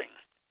laundering.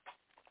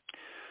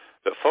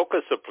 The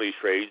focus of police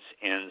raids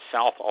in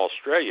South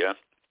Australia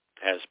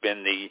has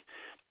been the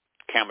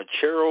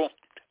Camachero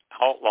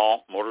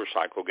outlaw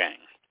motorcycle gang.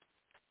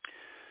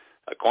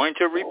 According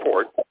to a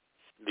report,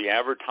 the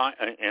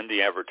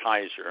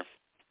Advertiser,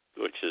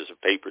 which is a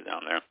paper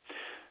down there,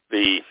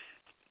 the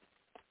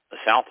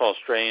South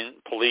Australian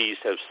police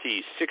have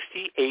seized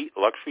 68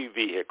 luxury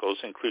vehicles,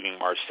 including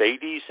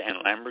Mercedes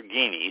and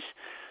Lamborghinis,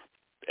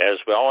 as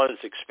well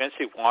as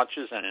expensive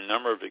watches and a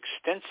number of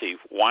extensive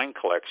wine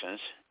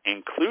collections,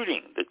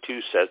 including the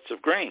 2 sets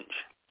of Grange.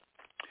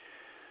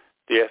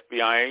 The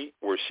FBI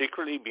were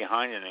secretly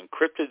behind an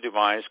encrypted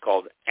device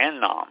called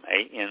ANOM,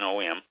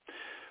 A-N-O-M,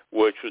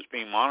 which was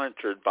being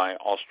monitored by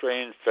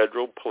Australian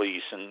Federal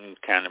Police in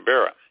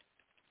Canberra,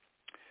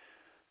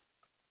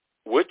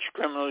 which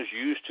criminals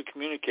used to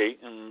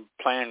communicate and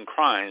plan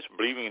crimes,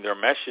 believing their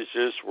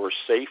messages were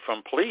safe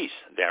from police,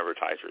 the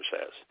Advertiser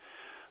says.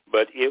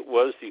 But it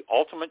was the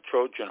ultimate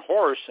Trojan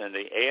horse, and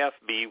the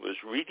AFB was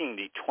reading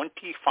the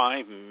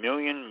 25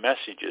 million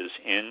messages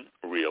in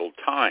real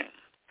time.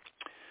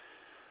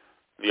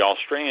 The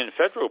Australian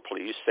Federal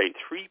Police say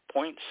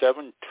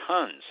 3.7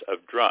 tons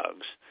of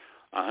drugs,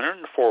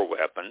 104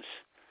 weapons.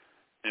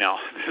 Now,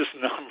 this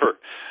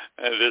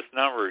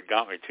number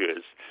got me to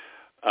is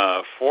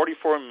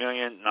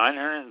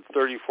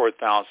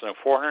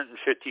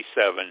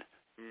 $44,934,457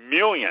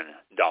 million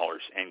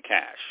in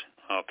cash.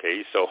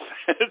 Okay, so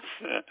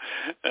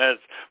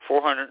that's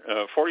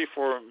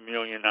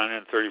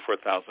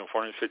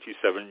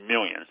 $44,934,457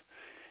 million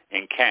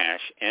in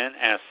cash and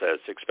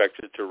assets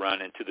expected to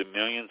run into the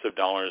millions of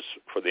dollars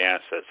for the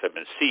assets have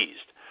been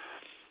seized.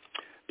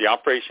 The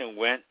operation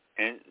went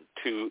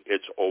into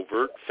its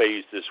overt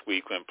phase this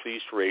week when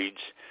police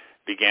raids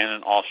began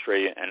in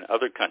Australia and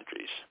other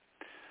countries.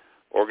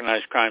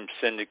 Organized crime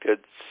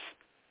syndicates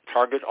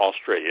target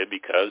Australia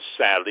because,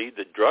 sadly,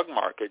 the drug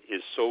market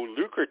is so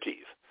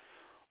lucrative.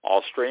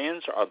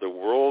 Australians are the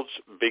world's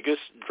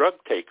biggest drug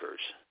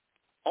takers.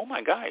 Oh,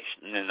 my gosh.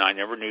 And I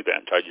never knew that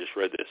until I just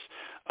read this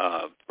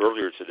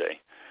earlier today.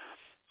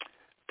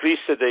 Police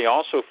said they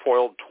also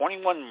foiled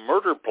 21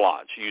 murder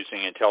plots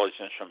using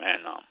intelligence from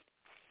ANOM.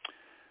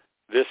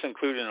 This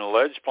included an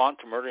alleged plot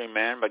to murder a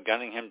man by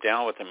gunning him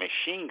down with a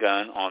machine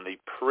gun on the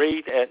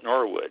parade at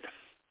Norwood.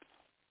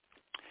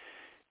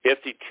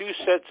 If the 2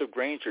 sets of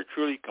Grange are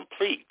truly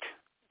complete,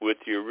 with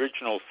the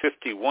original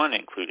 51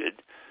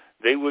 included,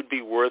 they would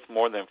be worth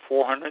more than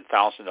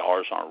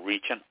 $400,000 on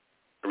recent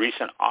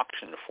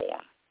auction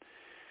form.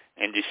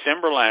 In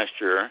December last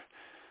year,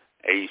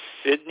 a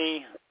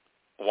Sydney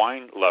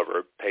wine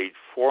lover paid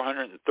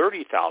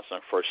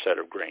 $430,000 for a set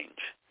of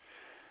Grange.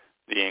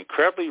 The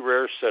incredibly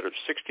rare set of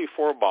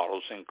 64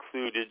 bottles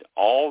included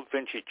all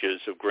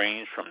vintages of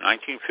Grange from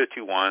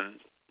 1951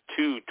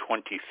 to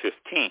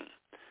 2015,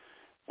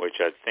 which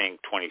I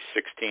think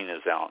 2016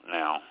 is out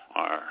now,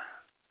 or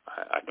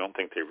I don't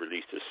think they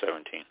released a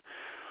 17.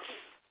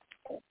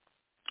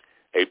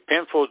 A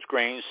Penfold's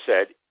Grange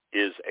set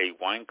is a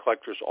wine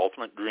collector's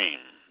ultimate dream,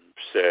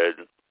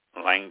 said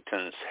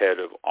Langton's head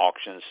of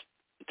auctions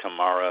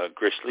Tamara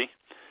Grizzly.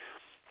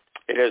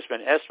 It has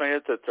been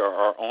estimated that there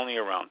are only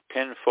around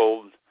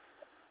Penfold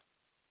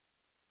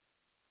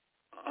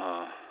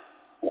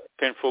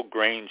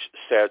Grange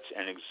sets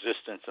in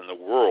existence in the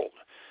world,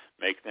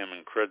 making them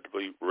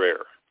incredibly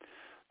rare.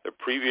 The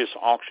previous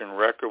auction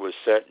record was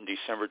set in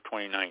December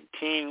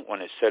 2019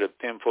 when a set of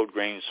Penfold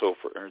Grange sold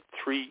for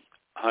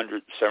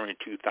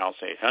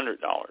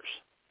 $372,800.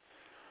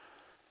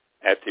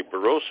 At the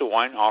Barossa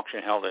wine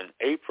auction held in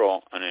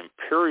April, an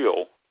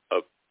Imperial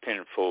of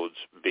Penfold's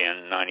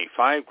Bin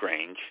 95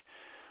 Grange,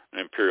 an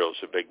Imperial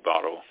is a big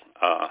bottle,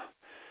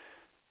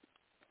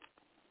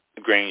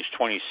 Grange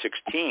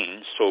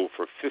 2016 sold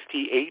for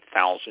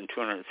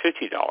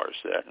 $58,250.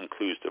 That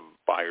includes the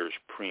buyer's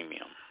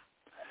premium.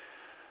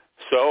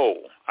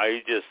 So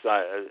I just,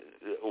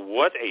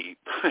 what a,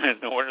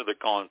 no wonder they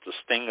call it the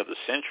sting of the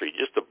century.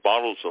 Just the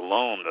bottles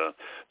alone,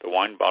 the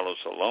wine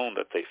bottles alone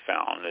that they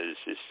found is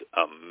just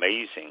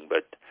amazing.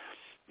 But,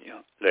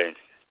 they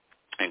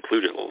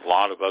included a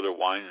lot of other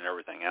wine and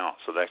everything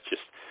else. So that's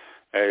just,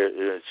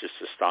 it's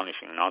just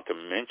astonishing, not to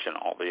mention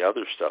all the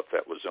other stuff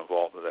that was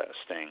involved with that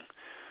sting.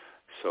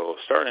 So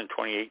starting in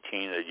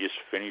 2018, they just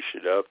finished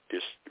it up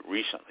just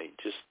recently,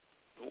 just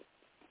a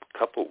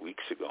couple of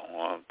weeks ago,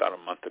 about a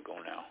month ago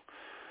now.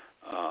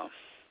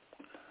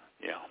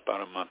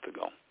 About a month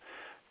ago.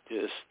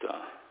 Just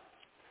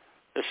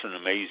an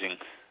amazing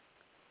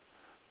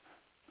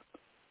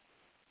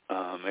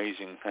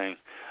thing.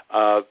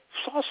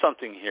 Saw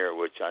something here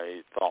which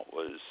I thought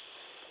was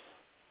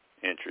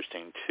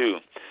interesting too.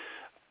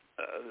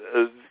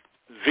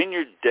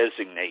 Vineyard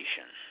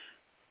designation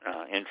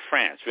in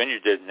France.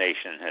 Vineyard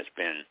designation has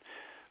been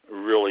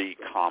really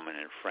common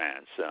in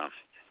France.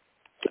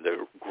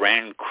 The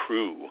Grand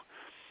Cru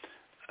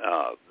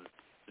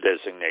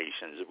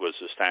designations was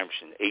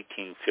established in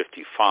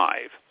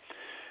 1855.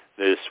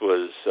 This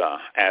was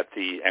at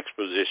the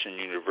Exposition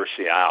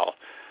Universelle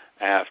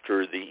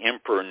after the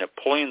Emperor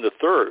Napoleon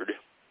III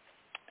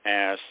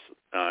asked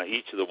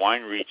each of the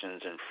wine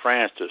regions in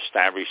France to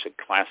establish a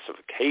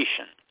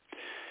classification.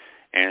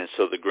 And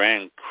so the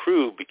Grand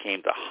Cru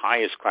became the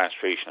highest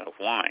classification of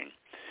wine.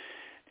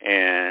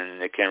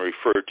 And it can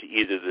refer to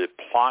either the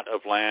plot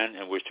of land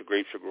in which the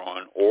grapes are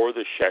grown or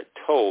the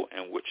chateau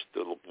in which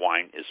the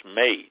wine is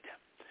made.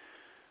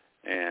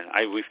 And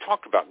we've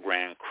talked about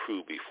Grand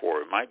Cru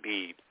before. It might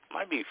be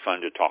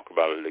fun to talk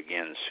about it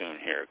again soon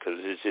here because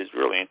it's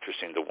really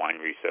interesting, the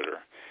wineries that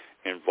are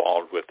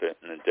involved with it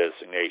and the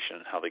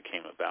designation, how they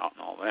came about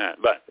and all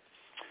that. But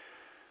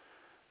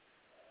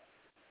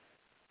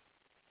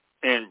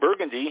in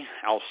Burgundy,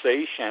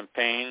 Alsace,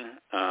 Champagne,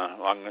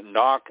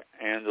 Languedoc,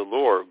 and the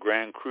Loire,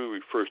 Grand Cru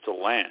refers to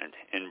land.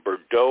 In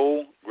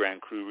Bordeaux,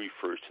 Grand Cru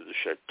refers to the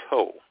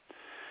chateau.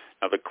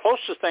 Now, the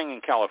closest thing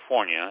in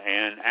California,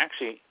 and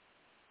actually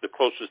the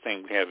closest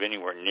thing we have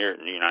anywhere near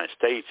in the United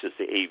States, is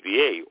the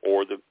AVA,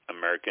 or the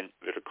American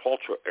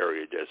Viticultural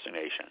Area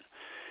Designation.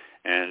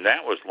 And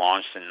that was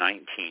launched in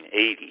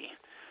 1980,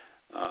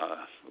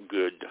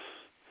 good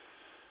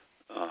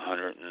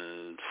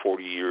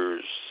 140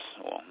 years,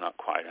 well, not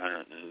quite,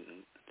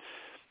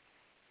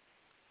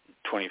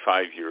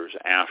 125 years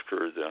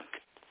after the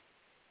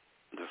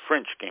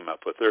French came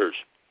up with theirs.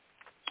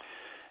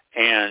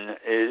 And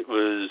it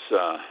was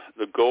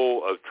the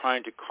goal of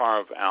trying to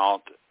carve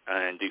out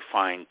and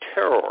define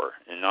terroir,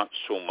 and not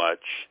so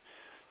much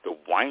the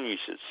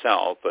wineries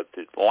itself, but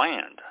the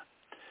land.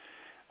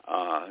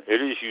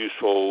 It is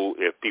useful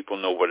if people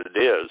know what it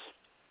is,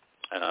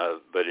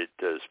 but it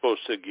is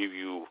supposed to give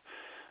you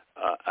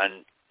a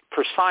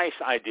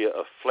precise idea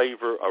of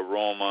flavor,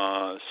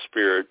 aroma,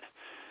 spirit,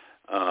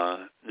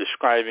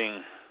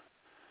 describing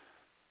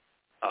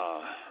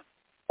a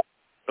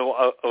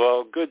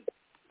good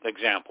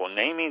example.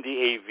 Naming the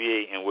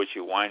AVA in which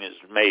a wine is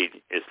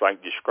made is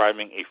like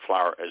describing a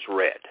flower as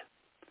red.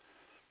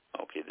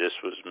 Okay, this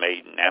was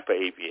made in Napa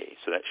AVA,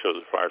 so that shows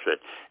the flower is red.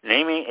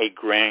 Naming a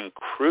Grand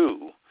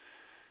Cru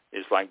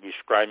is like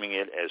describing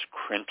it as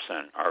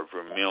crimson or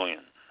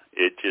vermilion.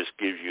 It just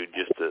gives you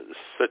just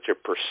such a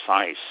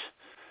precise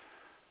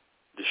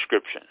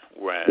description,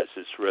 whereas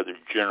it's rather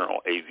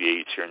general.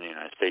 AVAs here in the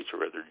United States are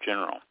rather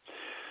general.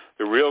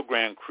 The real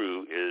Grand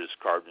Cru is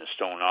carved in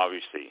stone,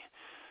 obviously.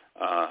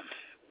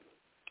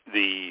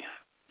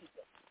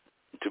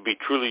 To be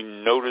truly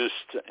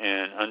noticed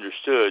and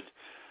understood,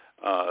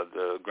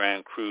 the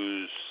Grand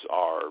Crus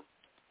are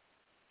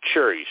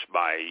cherished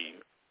by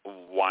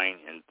wine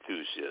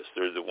enthusiasts.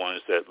 They're the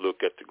ones that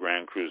look at the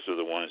Grand Crus. They're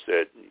the ones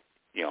that,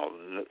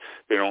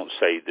 they don't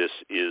say this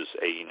is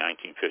a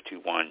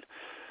 1951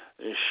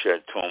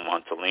 Chateau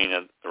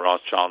Montelena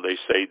Rothschild. They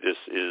say this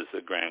is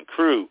the Grand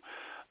Cru,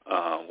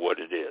 what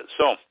it is.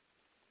 So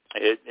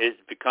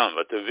it's become.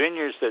 But the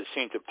vineyards that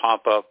seem to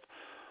pop up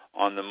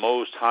on the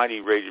most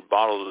highly rated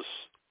bottles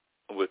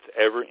with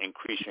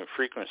ever-increasing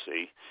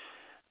frequency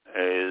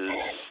is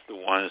the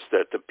ones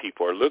that the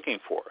people are looking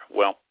for.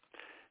 Well,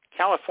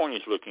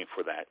 California's looking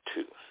for that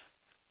too.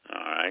 All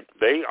right,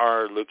 they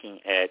are looking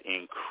at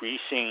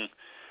increasing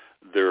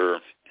their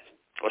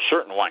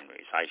certain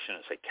wineries. I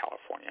shouldn't say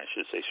California, I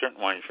should say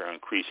certain wineries are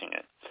increasing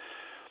it.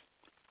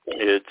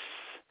 It's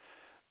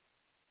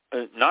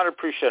not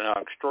appreciated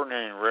how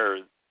extraordinary and rare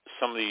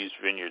some of these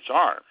vineyards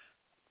are,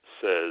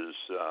 says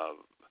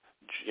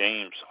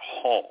James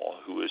Hall,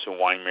 who is a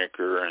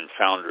winemaker and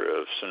founder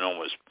of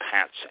Sonoma's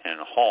Pats and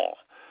Hall.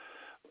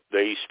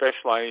 They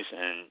specialize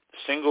in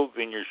single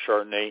vineyard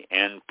Chardonnay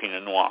and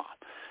Pinot Noir.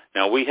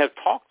 Now, we have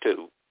talked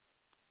to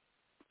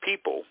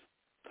people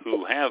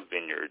who have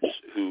vineyards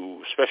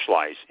who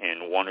specialize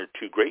in one or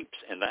two grapes,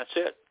 and that's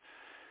it.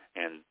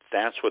 And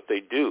that's what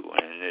they do,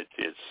 and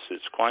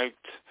it's quite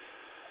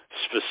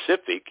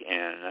specific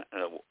in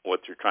what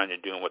they're trying to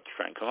do and what they're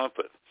trying to come up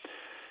with.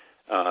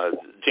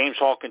 James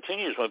Hall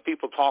continues, when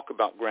people talk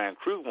about Grand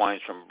Cru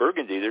wines from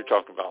Burgundy, they're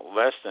talking about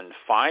less than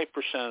 5%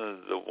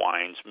 of the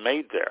wines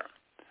made there,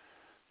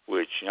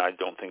 which I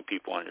don't think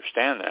people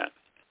understand that.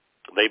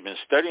 They've been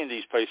studying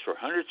these places for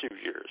hundreds of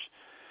years.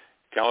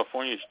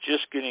 California is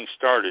just getting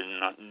started, and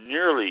not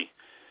nearly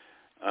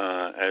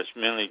as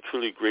many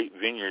truly great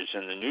vineyards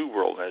in the New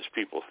World as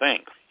people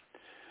think.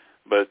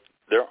 But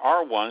there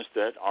are ones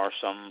that are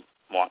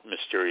somewhat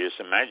mysterious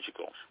and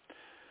magical,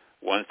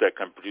 ones that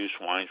can produce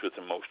wines with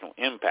emotional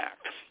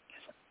impact.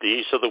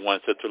 These are the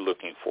ones that they're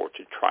looking for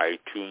to try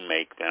to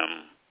make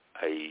them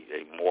a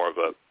more of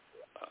a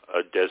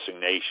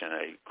designation,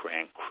 a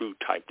Grand Cru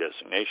type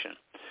designation.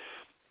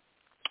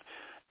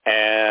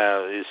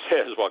 It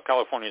says, while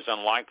California is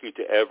unlikely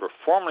to ever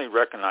formally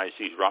recognize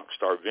these rock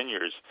star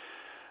vineyards,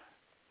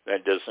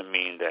 that doesn't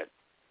mean that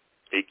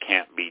it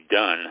can't be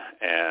done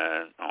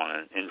on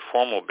an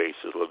informal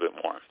basis a little bit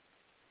more.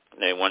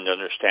 They want to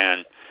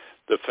understand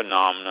the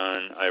phenomenon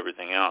and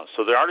everything else.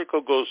 So the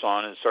article goes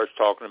on and starts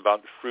talking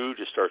about the fruit.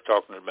 It starts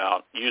talking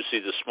about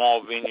usually the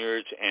small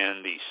vineyards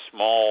and the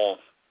small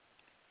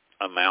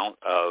amount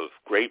of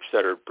grapes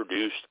that are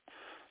produced,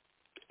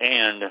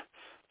 and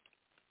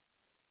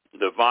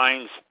the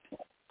vines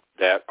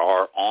that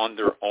are on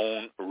their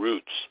own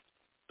roots,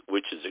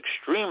 which is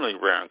extremely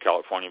rare in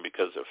California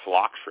because of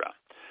phylloxera.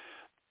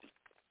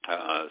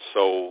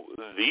 So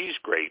these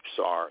grapes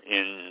are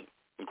in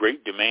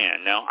great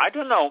demand. Now, I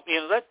don't know,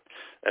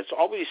 that's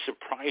always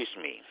surprised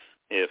me,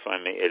 if I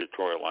may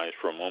editorialize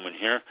for a moment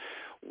here.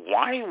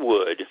 Why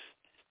would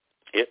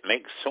it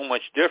make so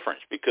much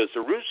difference? Because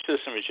the root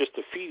system is just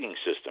a feeding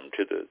system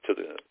to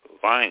the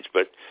vines,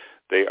 but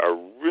they are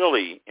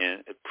really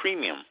in a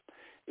premium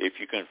if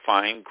you can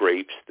find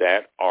grapes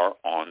that are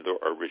on the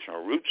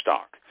original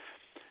rootstock,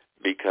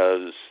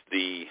 because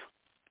the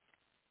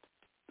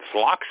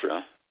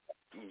phylloxera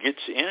gets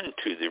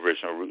into the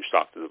original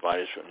rootstock of the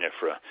Vitis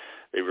vinifera.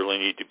 They really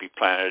need to be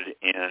planted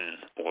in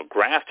or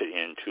grafted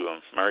into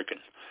American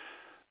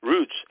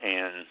roots,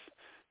 and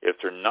if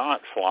they're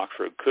not,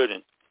 phylloxera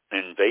could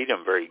invade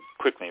them very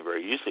quickly,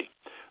 very easily.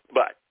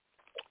 But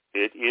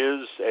it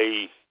is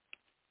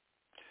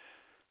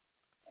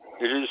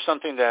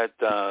something that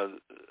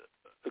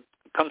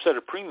comes at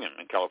a premium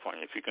in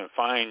California. If you can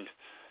find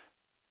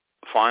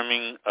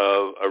farming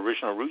of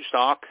original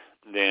rootstock,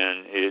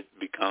 then it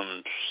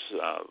becomes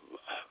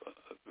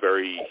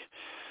very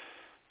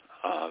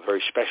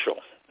special.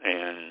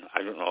 And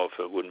I don't know if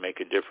it would make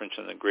a difference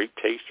in the grape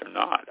taste or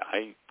not.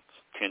 I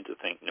tend to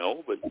think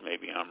no, but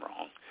maybe I'm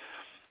wrong.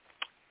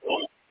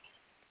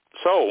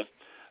 So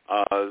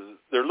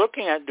they're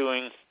looking at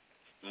doing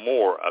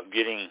more of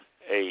getting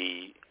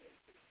a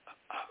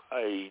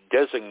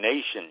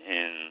designation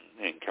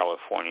in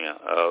California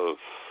of,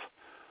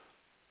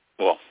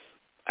 well,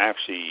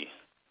 actually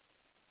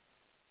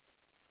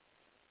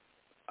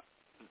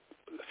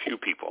a few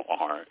people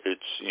are.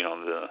 It's,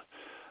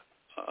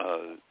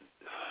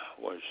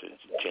 what is it,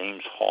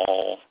 James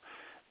Hall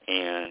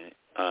and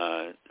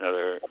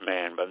another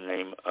man by the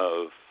name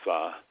of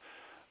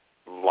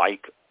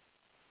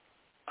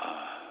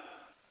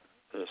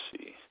let's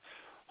see,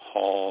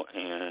 Hall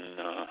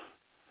and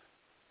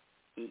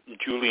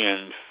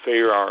Julian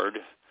Fairard,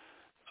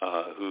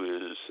 who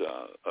is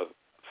a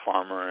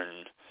farmer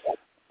in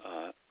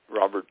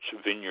Roberts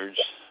Vineyards,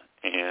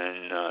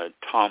 and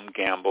Tom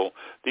Gamble.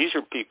 These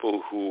are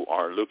people who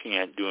are looking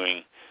at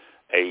doing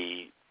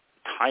a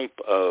type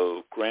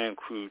of Grand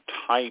Cru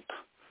type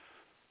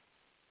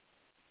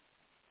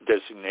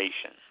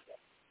designation.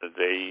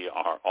 They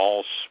are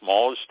all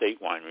small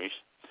estate wineries.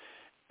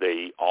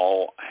 They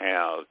all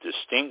have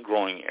distinct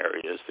growing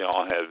areas. They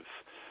all have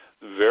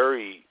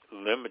very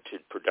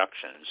limited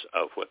productions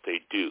of what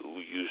they do,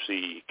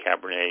 usually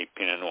Cabernet,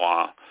 Pinot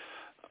Noir,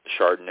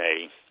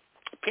 Chardonnay.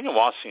 Pinot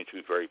Noir seems to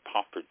be very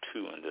popular,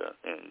 too,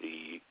 in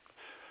the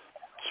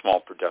small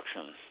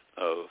production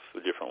of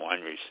the different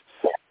wineries.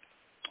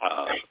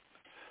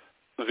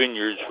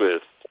 Vineyards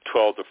with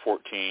 12 to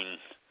 14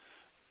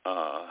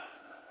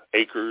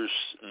 acres,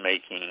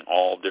 making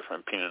all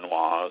different Pinot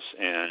Noirs,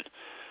 and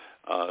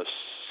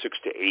 6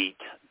 to 8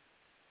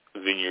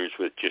 vineyards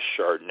with just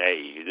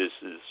Chardonnay. This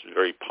is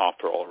very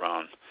popular all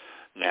around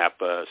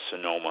Napa,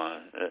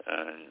 Sonoma,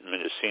 and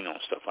Mendocino,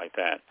 and stuff like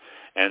that.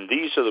 And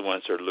these are the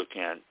ones that are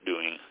looking at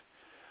doing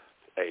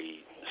a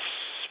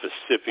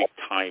specific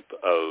type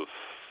of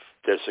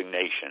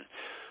designation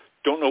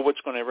Don't know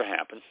what's going to ever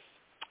happen.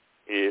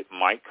 It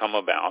might come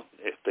about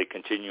if they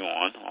continue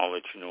on. I'll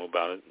let you know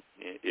about it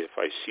if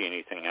I see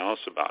anything else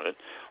about it,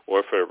 or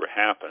if it ever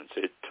happens.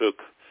 It took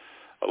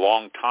a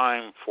long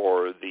time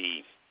for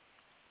the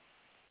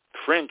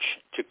French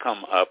to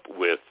come up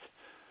with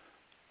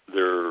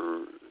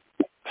their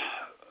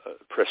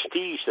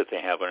prestige that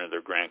they have under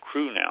their Grand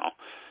Cru now.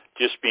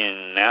 Just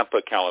being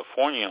Napa,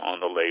 California on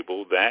the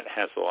label, that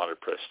has a lot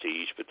of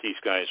prestige, but these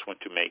guys want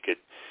to make it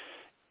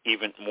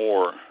even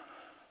more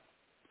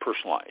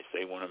personalized.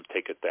 They want to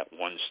take it that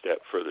one step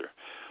further.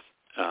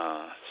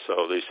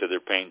 So they said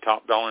they're paying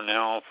top dollar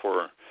now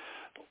for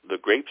the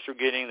grapes they're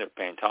getting. They're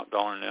paying top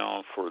dollar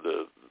now for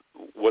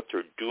what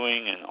they're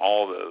doing and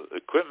all the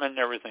equipment and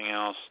everything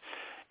else.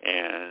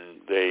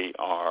 And they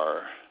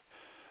are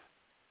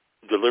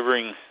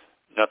delivering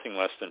nothing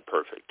less than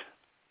perfect,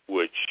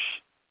 which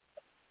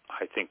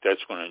I think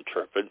that's going to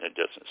interpret, and it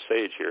doesn't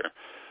say it here,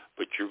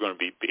 but you're going to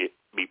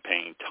be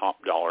paying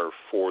top dollar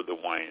for the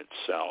wine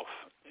itself.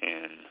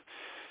 And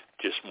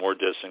just more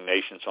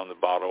designations on the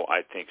bottle,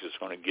 I think, is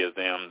going to give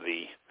them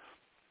the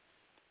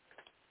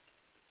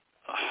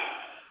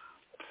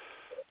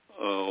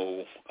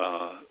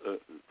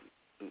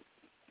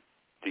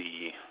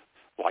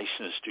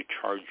license to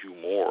charge you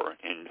more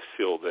and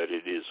feel that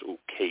it is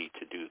okay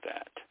to do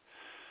that.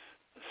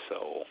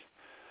 So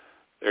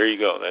there you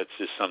go. That's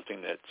just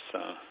something that's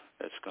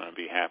going to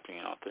be happening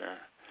out there.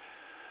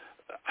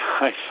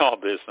 I saw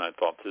this and I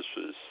thought this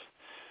was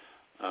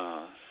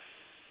a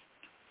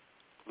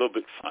little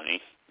bit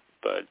funny,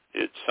 but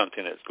it's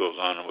something that goes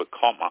on. And what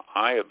caught my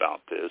eye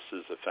about this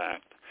is the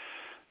fact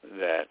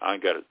that I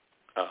got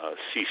a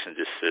cease and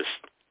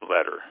desist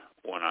letter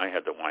when I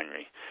had the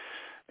winery.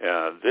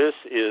 This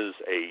is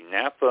a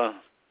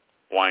Napa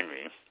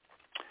winery.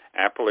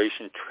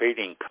 Appalachian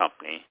Trading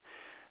Company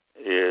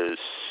is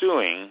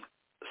suing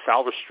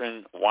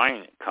Salvestron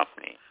Wine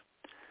Company.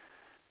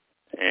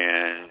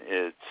 And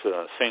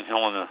it's St.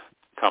 Helena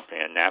Company,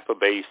 a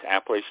Napa-based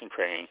Appalachian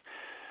Trading,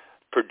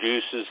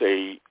 produces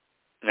a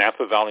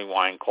Napa Valley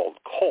wine called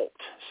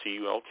Cult,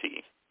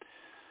 C-U-L-T,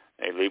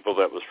 a label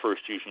that was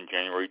first used in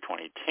January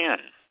 2010.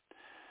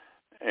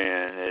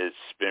 And it's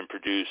been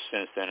produced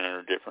since then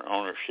under different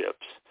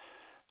ownerships.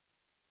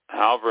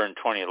 However, in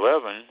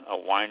 2011, a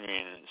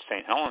winery in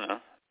St.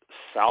 Helena,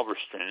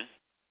 Salvestron,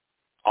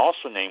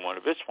 also named one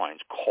of its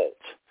wines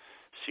Cult,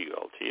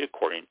 C-U-L-T,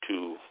 according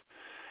to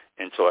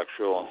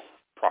intellectual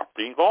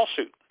property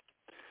lawsuit.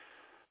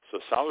 So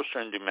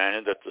Salvestron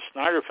demanded that the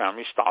Snyder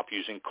family stop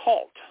using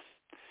Cult.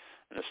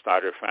 And the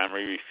Snyder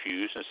family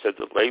refused and said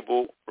the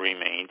label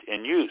remained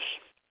in use.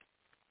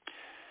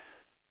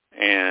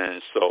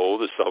 And so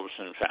the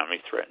Salvestron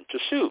family threatened to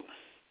sue.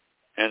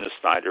 And the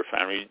Snyder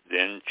family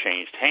then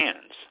changed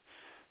hands.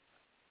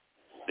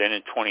 Then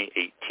in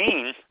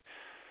 2018,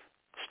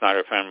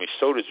 Snyder family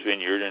sold its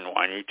vineyard and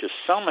winery to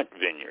Summit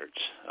Vineyards.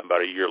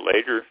 About a year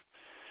later,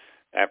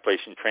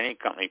 Appalachian Trading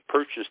Company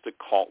purchased the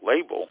Cult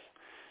label,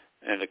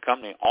 and the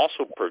company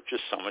also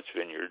purchased Summit's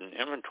vineyard and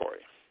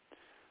inventory.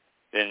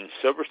 Then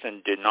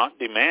Silverstone did not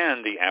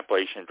demand the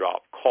Appalachian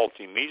drop Cult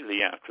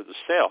immediately after the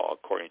sale,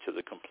 according to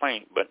the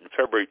complaint, but in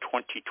February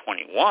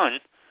 2021,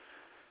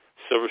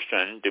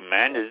 Silverstone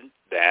demanded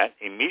that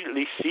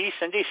immediately cease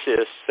and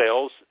desist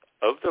sales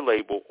of the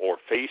label or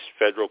face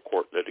federal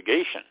court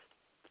litigation.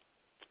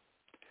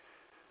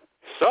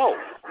 So,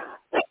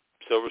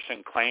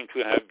 Silverstone claimed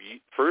to have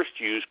first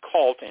used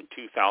Cult in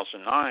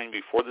 2009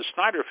 before the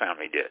Snyder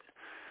family did.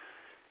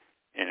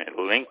 In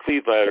a lengthy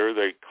letter,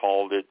 they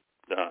called it,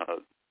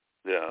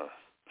 the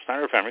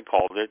Snyder family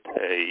called it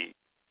a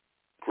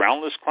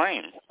groundless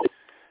claim.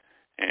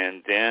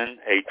 And then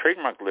a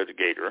trademark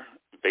litigator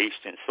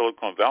based in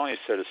Silicon Valley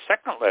sent a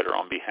second letter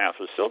on behalf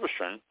of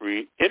Silverstone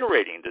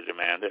reiterating the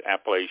demand that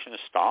Appalachian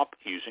stop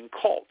using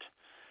Cult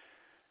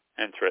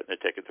and threatened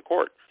to take it to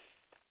court.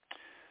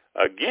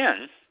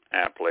 Again,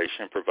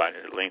 Appalachian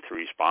provided a lengthy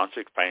response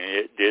explaining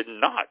it did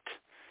not,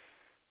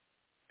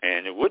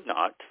 and it would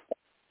not,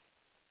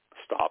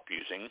 stop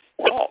using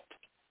Cult.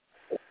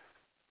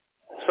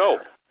 So,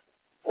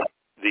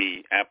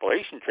 the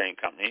Appalachian Trading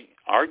Company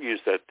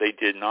argues that they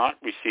did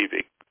not receive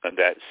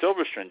that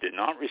Silverstone did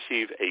not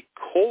receive a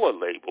cola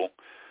label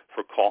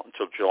for Cult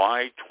until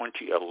July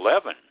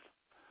 2011,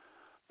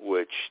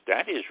 which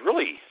that is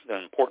really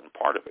the important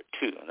part of it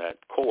too. That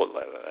cola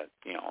label,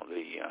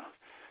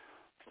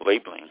 the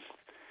labeling.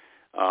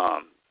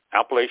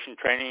 Appalachian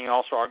Trading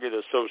also argued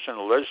that Silverstone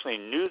allegedly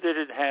knew that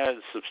it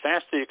had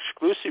substantially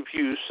exclusive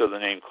use of the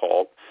name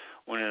Cult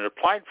when it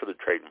applied for the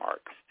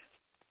trademark.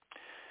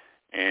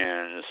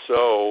 And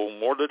so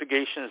more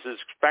litigation is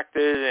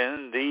expected,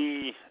 and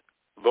the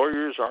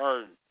lawyers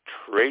are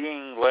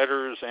trading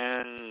letters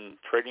and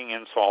trading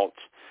insults.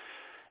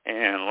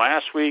 And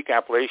last week,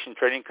 Appalachian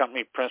Trading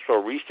Company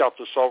principal reached out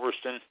to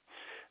Silverstone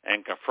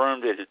and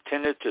confirmed it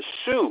intended to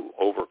sue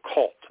over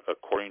Cult,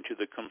 according to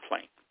the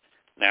complaint.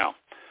 Now,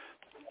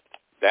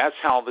 that's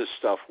how this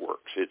stuff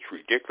works. It's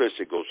ridiculous.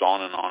 It goes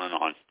on and on and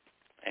on.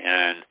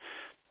 And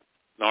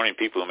the only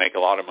people who make a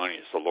lot of money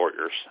is the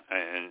lawyers,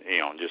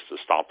 and just to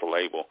stop the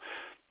label.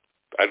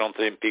 I don't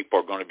think people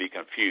are going to be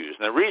confused.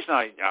 And the reason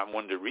I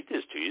wanted to read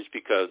this to you is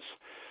because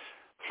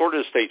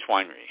Florida Estates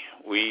Winery,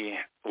 we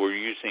were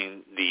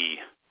using the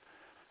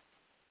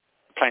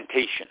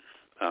Plantation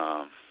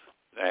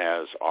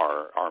as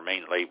our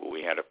main label.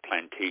 We had a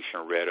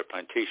Plantation Red, a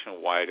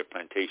Plantation White, a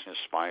Plantation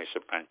Spice, a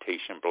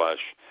Plantation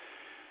Blush,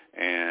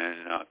 and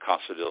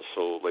Casa del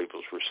Sol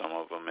labels were some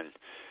of them.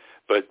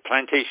 But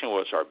Plantation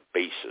was our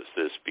basis.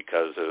 This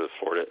because of the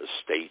Florida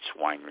Estates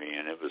Winery,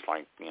 and it was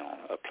like,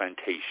 a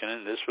plantation,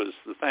 and this was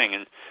the thing.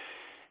 And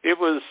it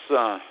was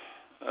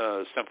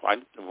simple.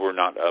 We're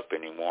not up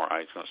anymore. I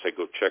was going to say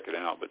go check it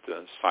out, but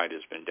the site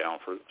has been down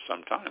for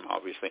some time,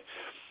 obviously.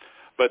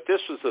 But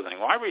this was the thing.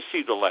 Well, I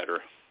received a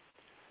letter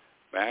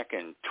back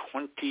in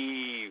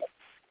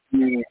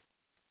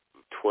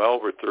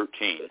 2012 or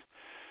 13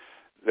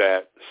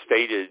 that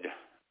stated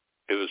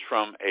it was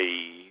from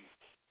a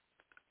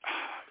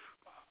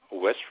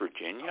West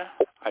Virginia,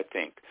 I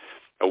think,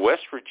 a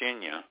West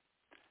Virginia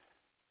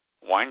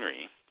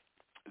winery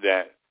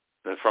that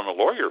from a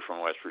lawyer from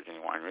West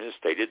Virginia winery that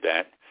stated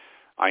that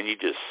I need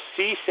to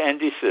cease and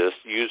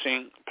desist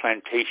using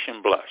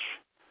Plantation Blush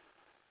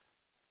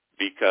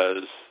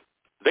because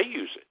they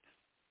use it.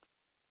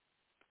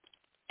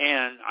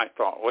 And I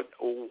thought,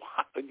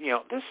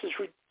 this is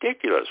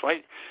ridiculous.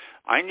 Why?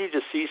 I need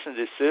to cease and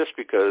desist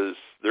because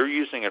they're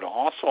using it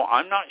also.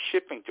 I'm not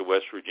shipping to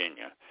West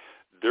Virginia.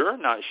 They're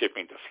not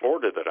shipping to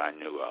Florida that I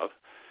knew of.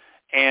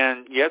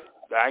 And yet,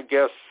 I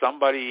guess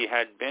somebody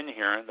had been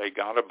here and they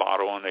got a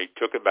bottle and they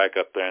took it back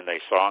up there and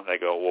they saw it and they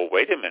go, well,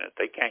 wait a minute,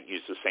 they can't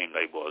use the same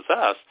label as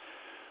us.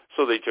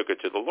 So they took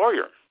it to the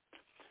lawyer.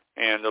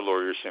 And the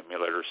lawyer sent me a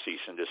letter,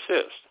 cease and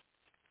desist.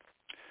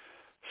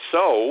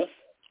 So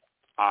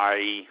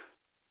I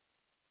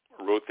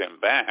wrote them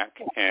back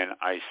and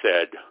I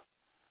said,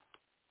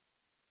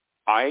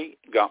 I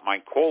got my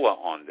COLA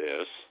on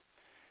this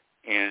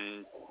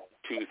in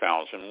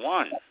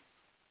 2001.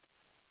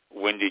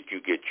 When did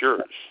you get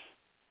yours?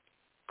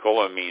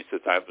 COLA means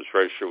that I was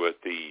registered with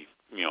the,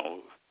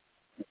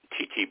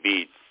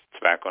 TTB,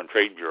 Tobacco and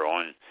Trade Bureau,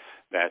 and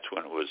that's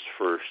when it was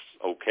first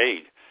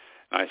okayed.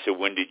 And I said,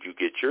 when did you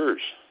get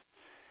yours?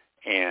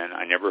 And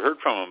I never heard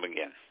from them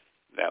again.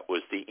 That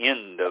was the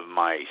end of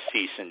my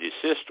cease and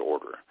desist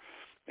order.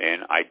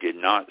 And I did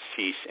not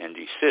cease and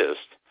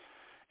desist.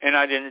 And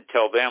I didn't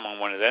tell them I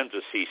wanted them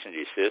to cease and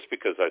desist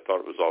because I thought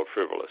it was all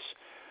frivolous.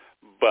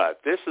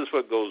 But this is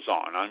what goes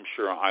on. I'm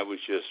sure I was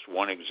just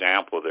one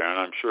example there, and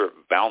I'm sure it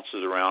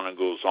bounces around and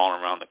goes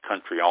on around the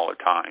country all the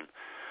time.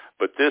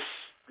 But this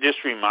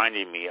just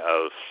reminded me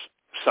of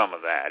some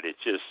of that.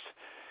 It's just,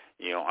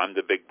 I'm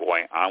the big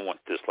boy. I want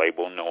this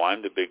label. No,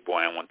 I'm the big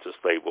boy. I want this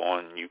label,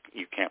 and you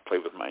can't play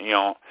with my,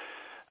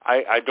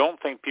 I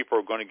don't think people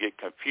are going to get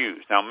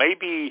confused. Now,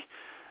 maybe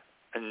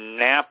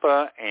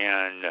Napa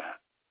and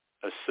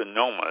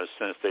Sonoma,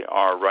 since they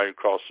are right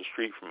across the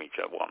street from each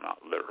other, well,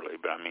 not literally,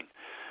 but I mean,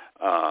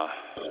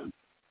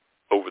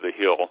 over the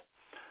hill.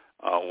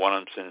 One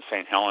of them's in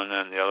St.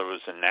 Helena and the other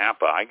was in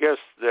Napa. I guess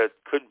that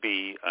could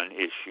be an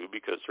issue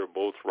because they're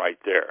both right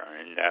there,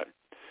 and that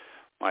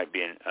might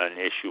be an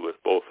issue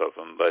with both of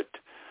them. But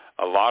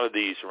a lot of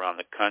these around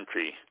the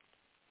country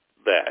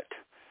that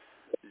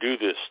do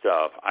this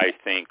stuff, I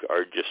think,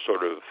 are just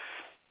sort of,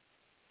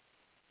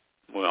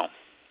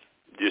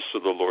 just so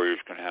the lawyers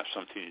can have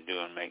something to do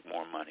and make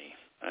more money.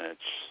 And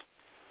it's,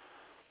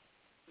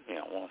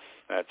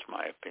 that's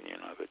my opinion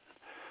of it.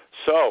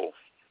 So,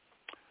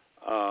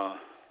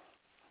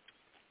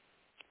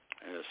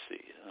 let's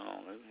see.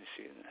 Let me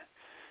see.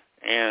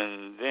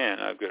 And then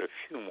I've got a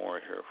few more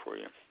here for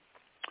you.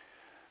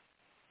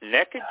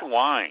 Naked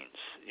Wines.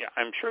 Yeah,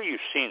 I'm sure you've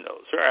seen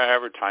those. They're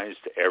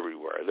advertised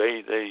everywhere.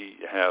 They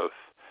have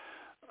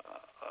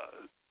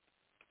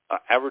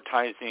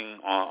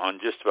advertising on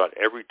just about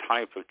every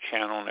type of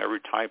channel and every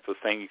type of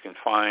thing you can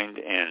find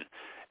and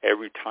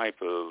every type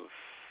of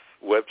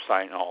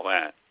website and all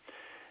that.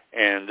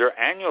 And their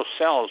annual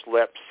sales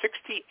leapt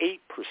 68%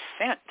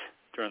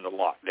 during the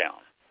lockdown.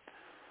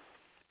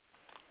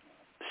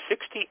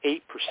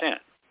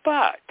 68%.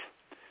 But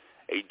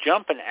a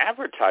jump in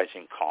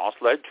advertising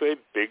costs led to a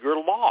bigger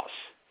loss,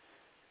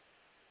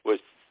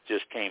 which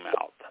just came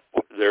out.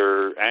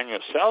 Their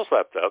annual sales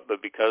leapt up,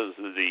 but because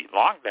of the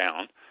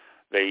lockdown,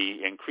 they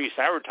increased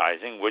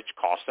advertising, which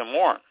cost them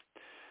more.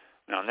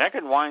 Now,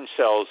 Naked Wine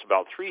sells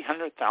about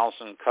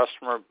 300,000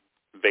 customer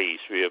base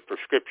via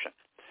prescription,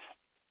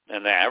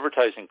 and the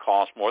advertising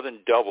cost more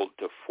than doubled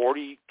to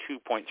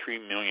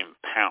 42.3 million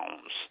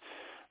pounds.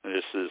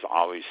 This is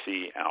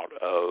obviously out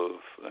of,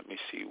 let me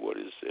see, what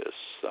is this?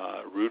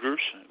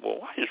 Reuters? Well,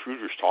 why is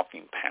Reuters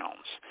talking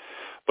pounds?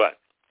 But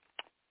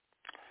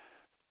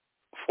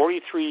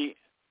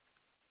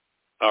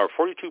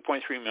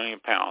 42.3 million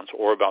pounds,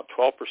 or about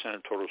 12%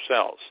 of total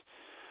sales,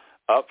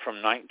 up from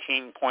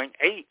 19.8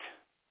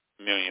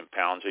 million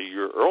pounds a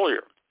year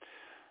earlier.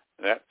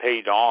 That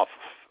paid off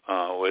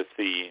with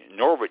the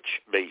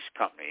Norwich-based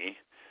company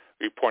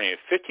reporting a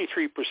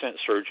 53%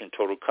 surge in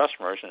total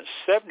customers and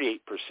 78%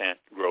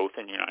 growth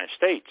in the United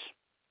States,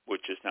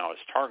 which is now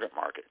its target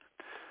market.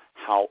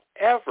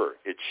 However,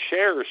 its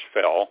shares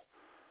fell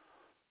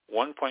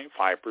 1.5%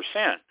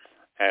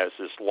 as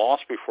its loss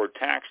before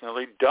tax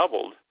nearly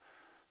doubled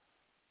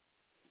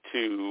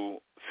to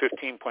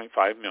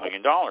 $15.5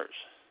 million.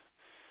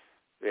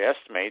 They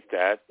estimate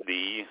that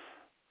the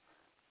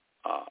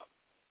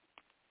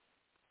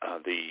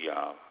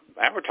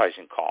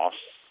advertising costs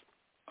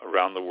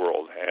around the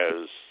world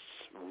has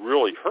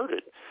really hurt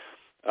it.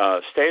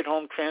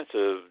 Stay-at-home trends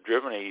have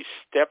driven a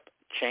step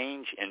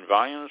change in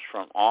volumes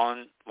from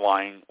online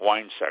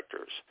wine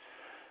sectors.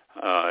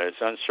 It's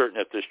uncertain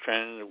if this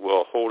trend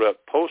will hold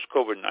up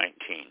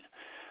post-COVID-19.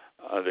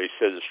 They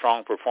said the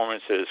strong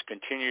performance has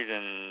continued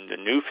in the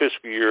new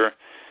fiscal year,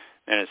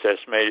 and it's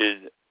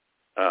estimated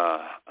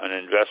an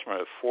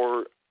investment of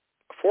 40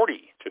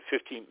 to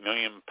 50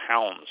 million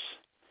pounds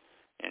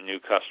in new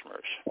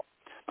customers.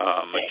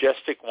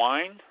 Majestic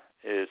Wine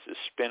is a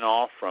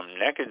spin-off from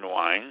Naked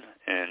Wine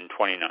in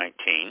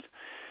 2019,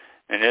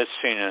 and it's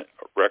seen a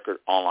record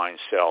online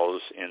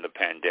sales in the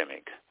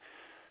pandemic.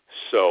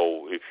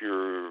 So if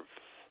you're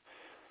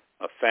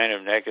a fan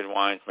of Naked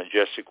Wines,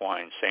 Majestic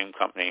Wine, same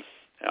company,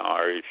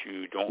 or if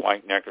you don't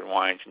like Naked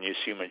Wines and you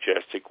see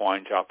Majestic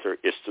Wines out there,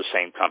 it's the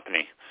same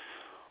company.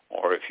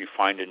 Or if you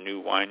find a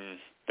new wine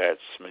that's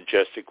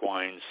Majestic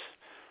Wines,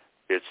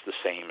 it's the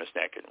same as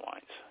Naked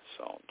Wines.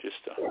 So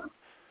just to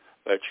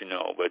let you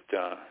know. But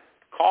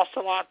costs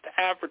a lot to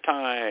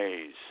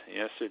advertise.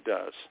 Yes, it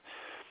does.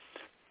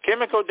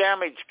 Chemical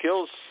damage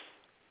kills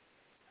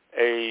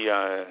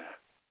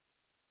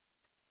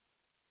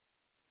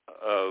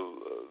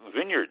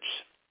vineyards.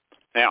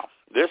 Now,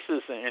 this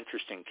is an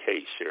interesting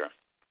case here.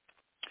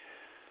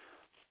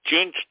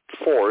 June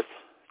 4th,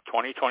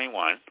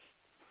 2021,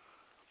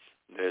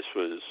 this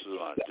was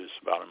just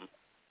about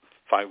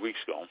 5 weeks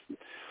ago,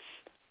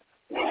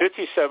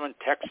 57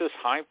 Texas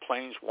High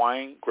Plains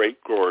wine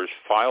grape growers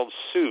filed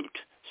suit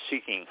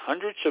seeking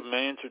hundreds of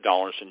millions of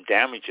dollars in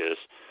damages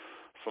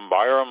from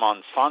Bayer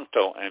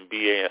Monsanto and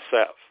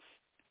BASF.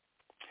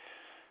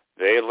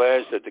 They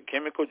allege that the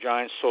chemical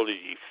giants sold a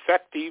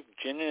defective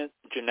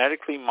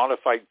genetically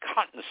modified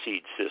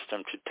cottonseed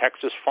system to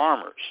Texas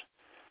farmers,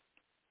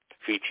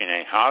 featuring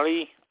a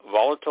highly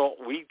volatile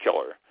weed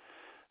killer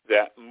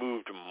that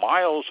moved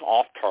miles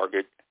off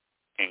target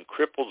and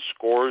crippled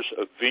scores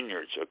of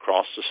vineyards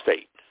across the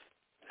state.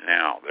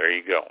 Now, there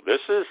you go.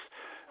 This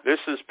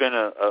has been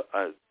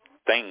a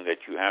thing that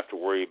you have to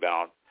worry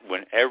about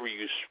whenever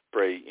you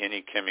spray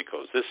any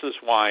chemicals. This is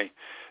why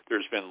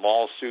there's been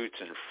lawsuits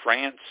in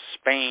France,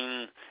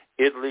 Spain,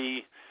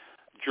 Italy,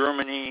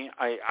 Germany.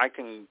 I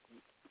can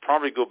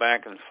probably go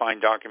back and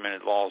find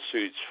documented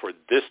lawsuits for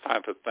this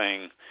type of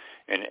thing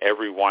in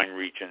every wine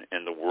region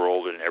in the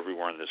world and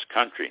everywhere in this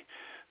country.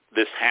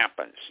 This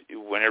happens.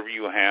 Whenever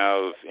you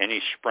have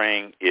any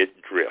spraying,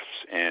 it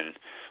drifts. And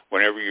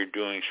whenever you're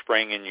doing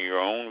spraying in your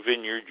own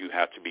vineyard, you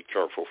have to be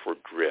careful for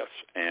drifts.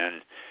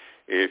 And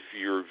if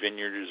your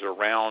vineyard is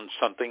around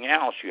something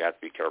else, you have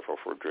to be careful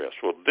for drifts.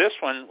 Well, this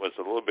one was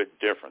a little bit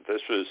different.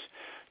 This was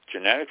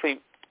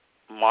genetically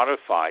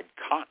modified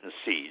cotton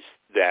seeds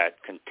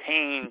that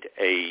contained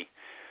a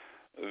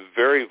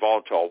very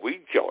volatile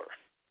weed killer,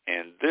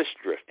 and this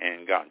drift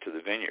and got into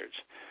the vineyards.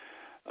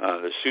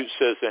 The suit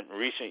says that in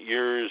recent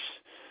years,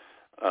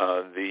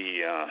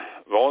 the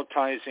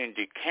volatilizing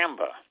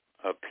dicamba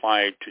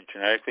applied to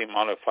genetically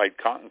modified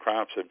cotton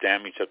crops have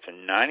damaged up to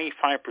 95%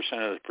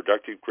 of the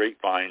productive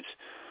grapevines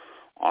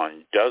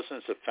on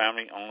dozens of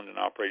family-owned and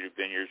operated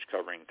vineyards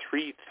covering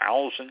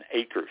 3,000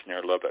 acres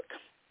near Lubbock.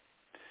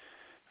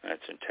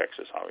 That's in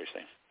Texas,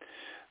 obviously.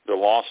 The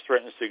loss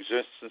threatens the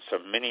existence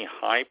of many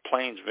high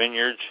plains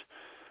vineyards,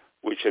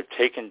 which have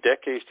taken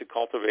decades to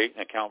cultivate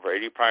and account for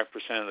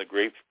 85% of the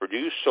grapes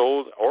produced,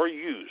 sold, or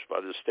used by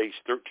the state's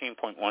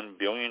 $13.1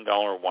 billion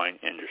wine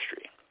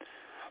industry.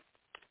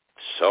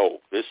 So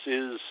this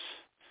is,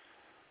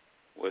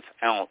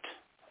 without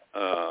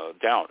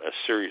doubt, a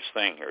serious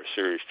thing or a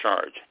serious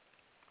charge.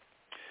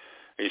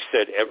 He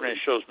said evidence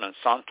shows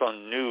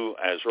Monsanto knew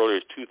as early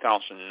as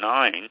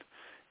 2009,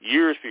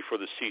 years before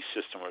the C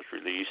system was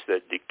released,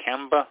 that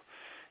dicamba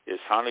is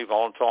highly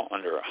volatile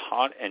under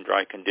hot and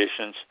dry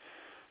conditions,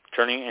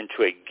 turning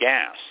into a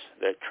gas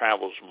that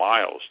travels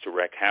miles to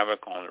wreak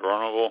havoc on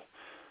vulnerable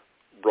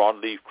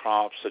broadleaf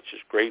crops such as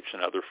grapes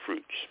and other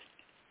fruits.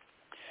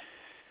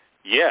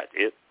 Yet,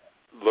 it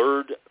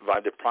lured by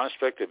the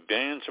prospect of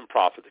billions in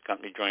profit, the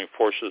company joined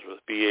forces with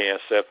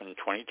BASF in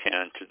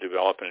 2010 to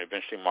develop and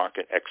eventually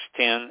market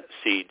X10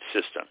 seed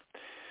system,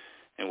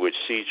 in which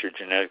seeds are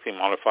genetically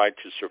modified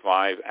to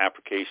survive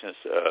applications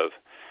of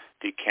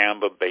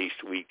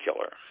dicamba-based weed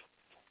killer.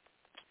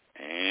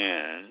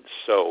 And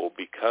so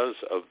because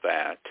of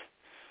that,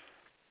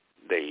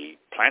 they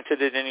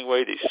planted it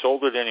anyway, they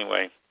sold it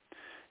anyway,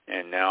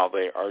 and now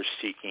they are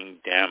seeking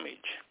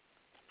damage.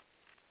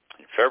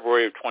 In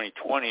February of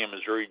 2020, a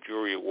Missouri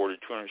jury awarded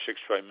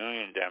 $265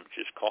 million in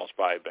damages caused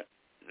by the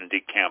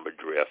dicamba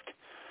drift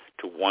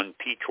to one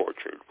peach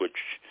orchard, which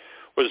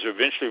was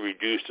eventually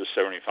reduced to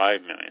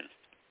 $75 million.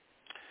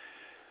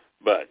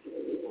 But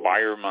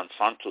Bayer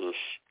Monsanto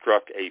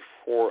struck a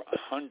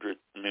 $400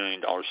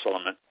 million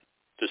settlement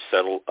to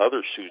settle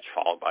other suits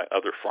filed by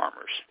other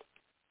farmers.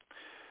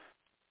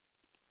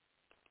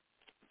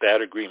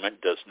 That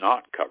agreement does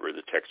not cover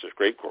the Texas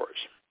grape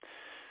growers.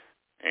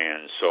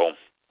 And so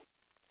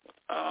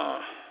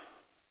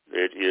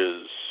it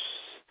is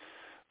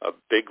a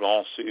big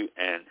lawsuit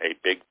and a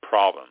big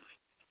problem.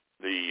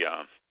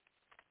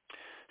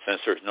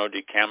 Since there's no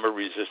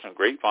dicamba-resistant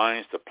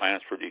grapevines, the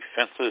plants were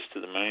defenseless to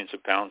the millions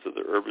of pounds of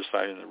the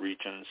herbicide in the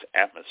region's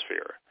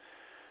atmosphere.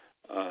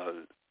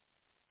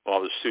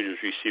 While the suit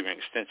is receiving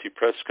extensive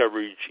press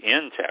coverage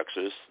in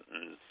Texas,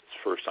 and it's the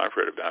first I've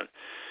read about it,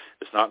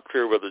 it's not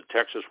clear whether the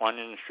Texas wine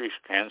industry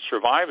can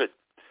survive it.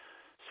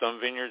 Some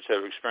vineyards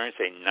have experienced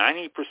a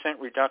 90%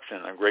 reduction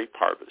in their grape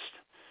harvest,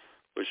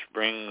 which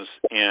brings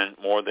in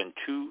more than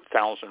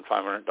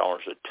 $2,500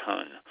 a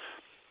ton.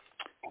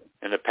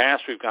 In the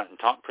past, we've gotten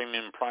top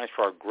premium price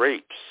for our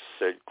grapes,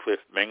 said Cliff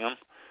Bingham,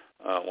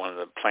 one of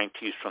the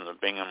plantees from the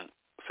Bingham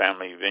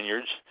family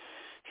vineyards.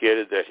 He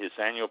added that his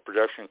annual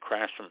production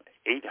crashed from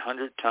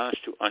 800 tons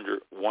to under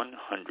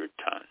 100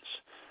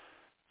 tons.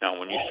 Now,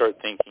 when you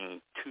start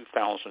thinking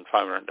 $2,500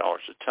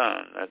 a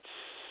ton, that's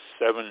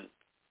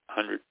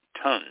 700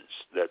 tons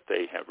that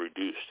they have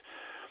reduced.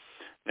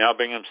 Now,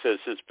 Bingham says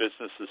his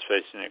business is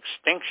facing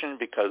extinction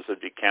because of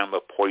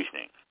dicamba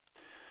poisoning.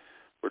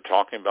 We're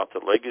talking about the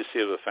legacy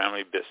of a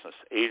family business.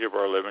 8 of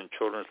our 11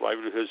 children's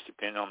livelihoods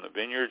depend on the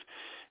vineyard.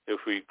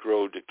 If we can't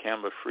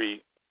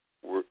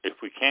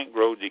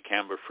grow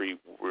dicamba-free,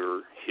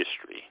 we're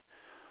history.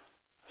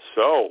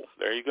 So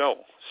there you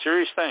go.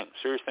 Serious thing.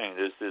 There's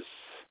this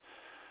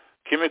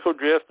chemical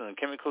drift and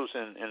chemicals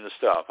in the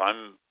stuff.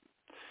 I'm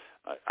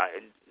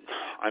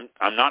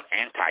not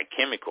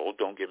anti-chemical.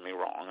 Don't get me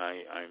wrong.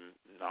 I'm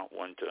not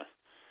one to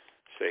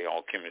say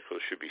all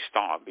chemicals should be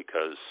stopped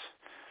because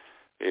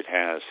it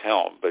has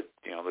helped, but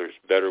there's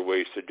better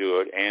ways to do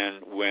it.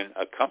 And when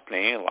a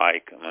company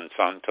like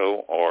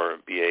Monsanto or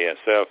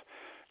BASF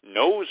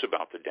knows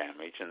about the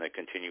damage and they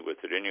continue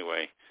with it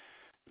anyway,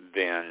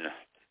 then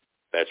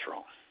that's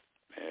wrong.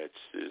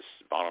 It's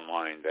bottom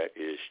line, that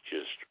is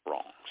just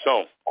wrong.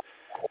 So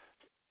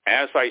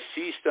as I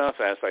see stuff,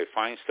 as I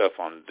find stuff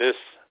on this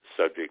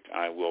subject,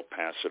 I will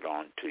pass it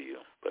on to you.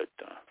 But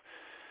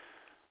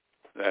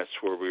that's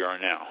where we are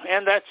now.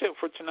 And that's it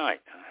for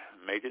tonight.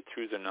 Made it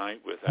through the night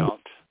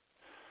without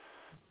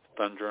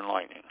thunder and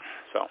lightning.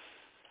 So,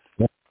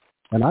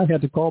 and I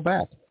had to call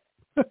back.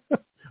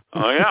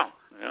 Oh yeah.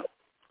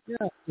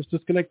 Just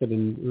disconnected,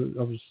 and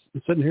I was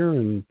sitting here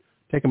and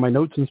taking my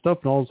notes and stuff,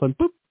 and all of a sudden,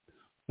 boop!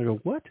 I go,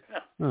 what?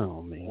 Yeah.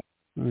 Oh man.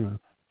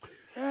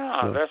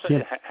 I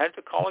had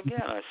to call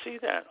again. I see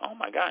that. Oh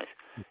my gosh.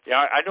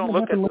 Yeah, I don't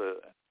look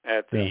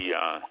at the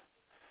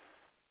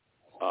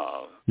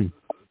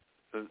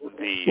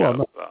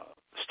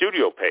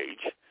studio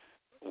page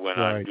when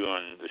I'm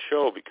doing the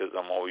show because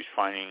I'm always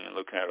finding and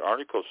looking at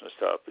articles and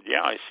stuff. But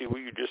yeah, I see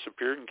where you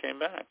disappeared and came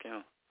back.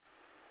 Yeah.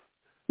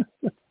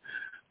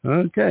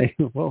 Okay.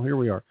 Well, here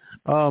we are.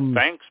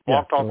 Thanks,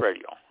 Blog Talk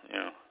Radio.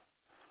 Yeah.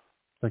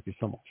 Thank you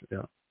so much.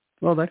 Yeah.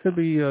 Well, that could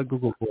be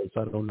Google Voice.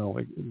 I don't know,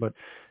 but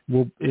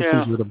it's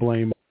easier to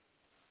blame.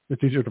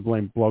 It's easier to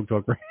blame Blog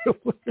Talk Radio.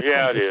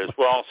 Yeah, it is.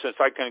 Well, since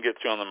I couldn't get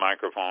through on the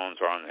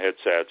microphones or on the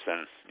headsets,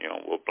 then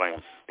we'll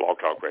blame Blog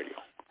Talk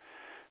Radio.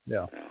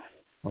 Yeah.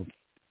 Well,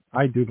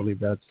 I do believe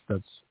that's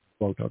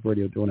Blog Talk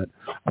Radio doing it.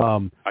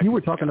 You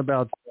were talking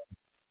about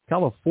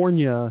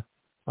California,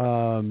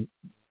 the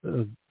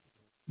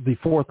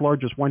fourth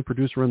largest wine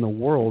producer in the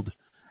world,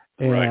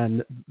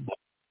 and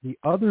the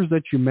others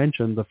that you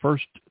mentioned, the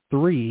first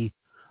three,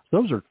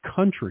 those are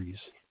countries.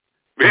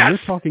 Yes. And you're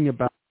talking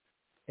about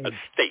a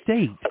state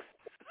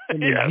in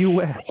the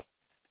U.S.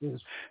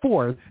 is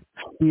fourth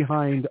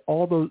behind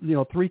all those,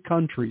 three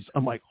countries.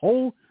 I'm like,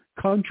 whole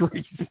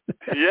countries.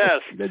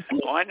 Yes.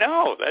 I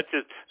know. That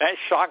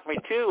shocked me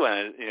too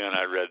when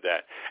I read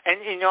that. And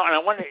and I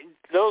wonder,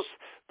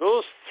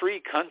 those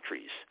three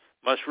countries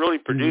must really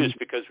produce,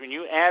 because when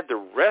you add the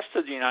rest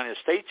of the United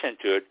States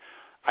into it,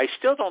 I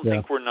still don't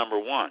think we're number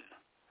one.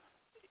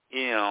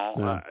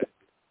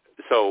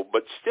 So,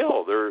 but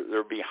still, they're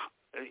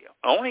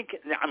only.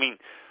 I mean,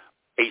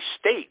 a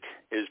state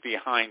is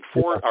behind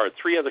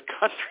three other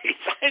countries.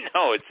 I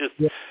know, it's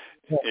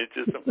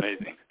just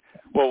amazing.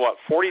 Well,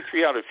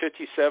 43 out of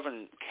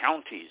 57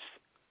 counties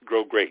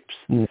grow grapes,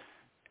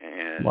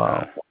 and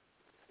wow.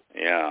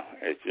 Yeah,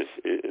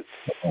 it's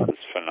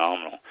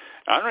phenomenal.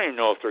 I don't even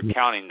know if they're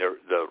counting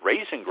the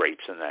raisin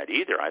grapes in that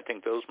either. I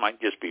think those might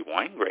just be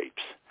wine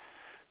grapes.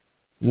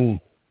 I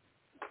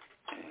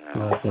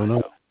don't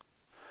know.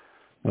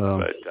 I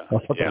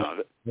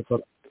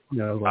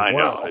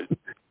know.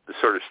 It's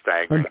sort of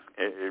staggering.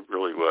 It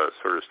really was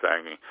sort of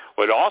staggering.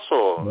 But also,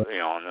 on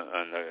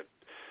the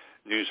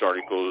news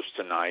articles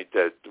tonight,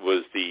 that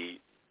was the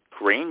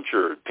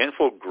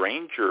Penfold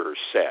Granger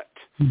set.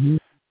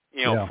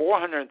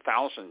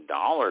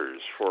 $400,000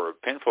 for a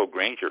Penfold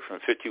Granger from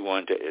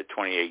 51 to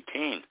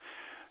 2018.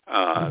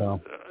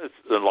 It's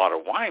a lot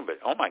of wine, but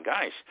oh my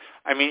gosh.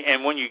 I mean,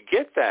 and when you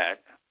get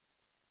that,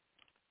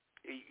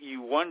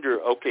 you wonder,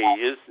 okay,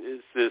 is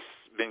this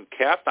been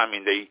kept? I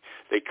mean, they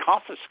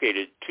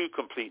confiscated 2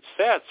 complete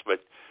sets, but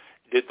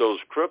did those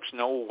crooks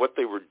know what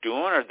they were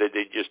doing, or did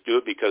they just do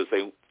it because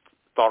they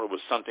thought it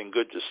was something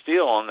good to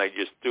steal, and they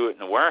just threw it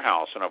in a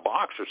warehouse in a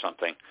box or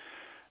something?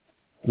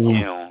 You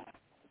know,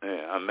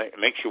 it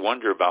makes you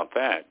wonder about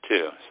that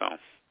too. So,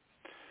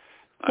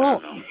 I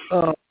don't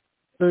know.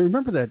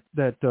 Remember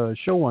that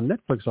show on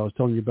Netflix I was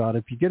telling you about?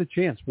 If you get a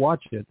chance,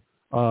 watch it.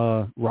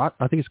 I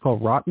think it's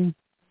called Rotten,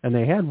 and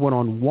they had one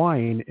on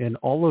wine and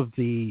all of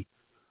the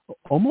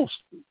almost,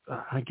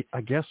 I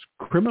guess,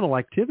 criminal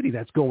activity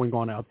that's going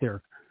on out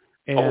there.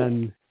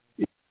 And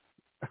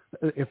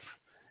if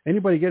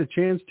anybody get a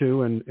chance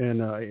to, and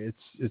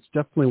it's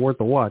definitely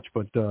worth a watch.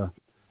 But I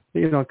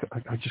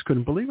just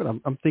couldn't believe it.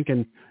 I'm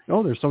thinking,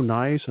 oh, they're so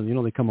nice,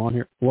 and they come on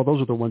here. Well,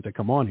 those are the ones that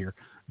come on here.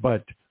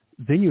 But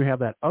then you have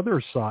that other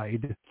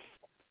side,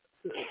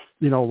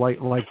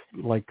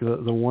 like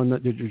the one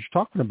that you're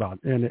talking about,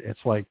 and it's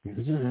like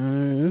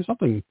there's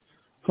something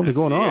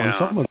going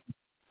on.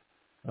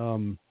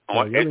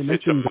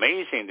 It's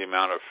amazing the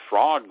amount of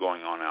fraud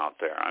going on out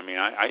there. I mean,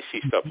 I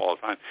see stuff all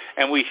the time,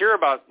 and we hear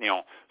about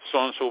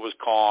so and so was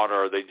caught,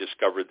 or they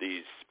discovered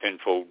these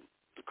pinfold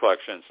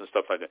collections and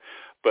stuff like that.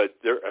 But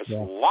there is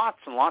lots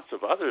and lots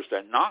of others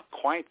that are not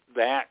quite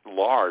that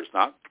large,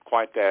 not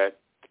quite that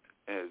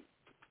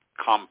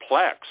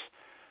complex,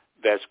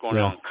 that's going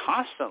on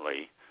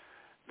constantly.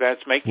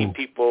 That's making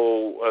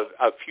people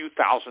a few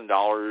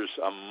 $1,000s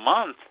a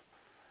month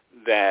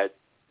that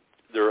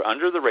they're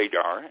under the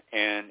radar,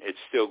 and it's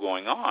still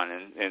going on.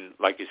 And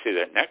like you say,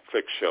 that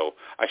Netflix show,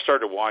 I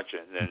started watching,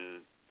 and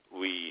then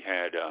we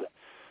had a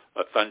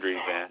thunder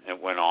event, and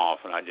it went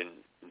off, and I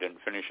didn't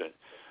finish it.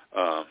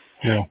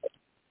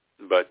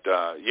 But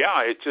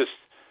it's just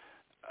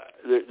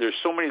there's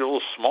so many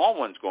little small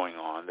ones going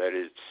on that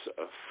it's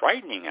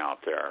frightening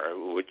out there,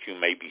 which you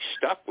may be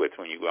stuck with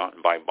when you go out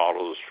and buy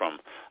bottles from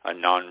a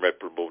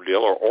non-reputable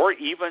dealer, or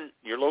even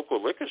your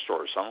local liquor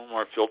store. Some of them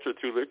are filtered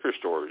through liquor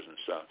stores and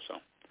stuff. So.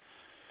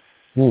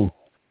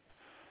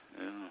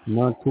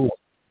 Not cool.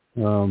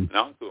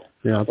 Not cool.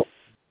 Yeah,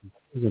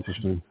 it's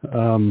interesting.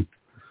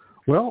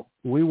 Well,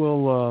 we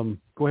will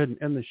go ahead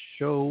and end the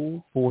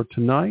show for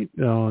tonight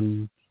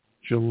on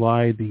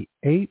July the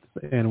 8th,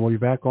 and we'll be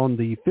back on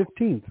the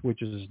 15th,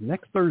 which is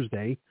next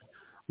Thursday,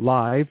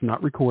 live,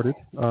 not recorded.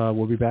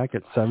 We'll be back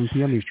at 7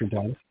 p.m. Eastern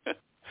Time.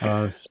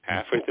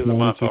 Halfway through the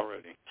month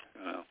already.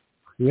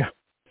 Yeah.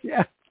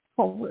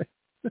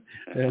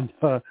 And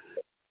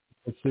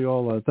let's see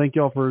all. Thank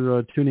you all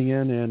for tuning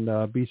in,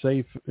 and be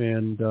safe,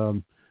 and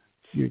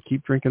you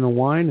keep drinking the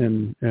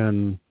wine,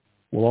 and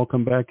we'll all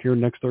come back here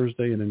next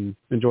Thursday and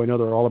enjoy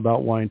another All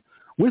About Wine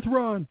with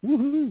Ron.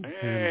 Woohoo!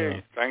 Hey,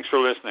 and, thanks for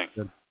listening.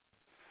 Good.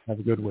 Have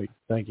a good week.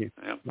 Thank you.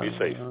 Yeah, be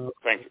safe.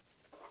 Thank you.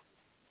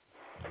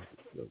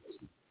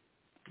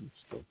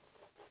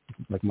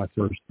 Like my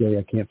first day,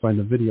 I can't find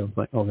the video.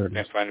 Oh, there it is.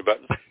 Can't find the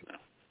button? No.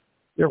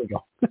 There we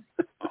go. Oh,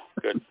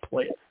 good.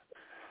 Play it.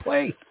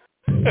 Play.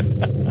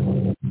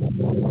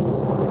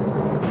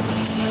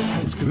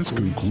 This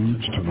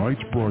concludes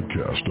tonight's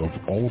broadcast of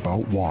All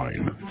About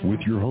Wine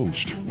with your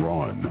host,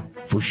 Ron.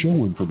 For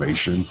show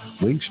information,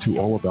 links to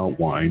All About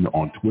Wine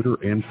on Twitter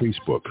and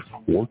Facebook,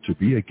 or to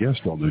be a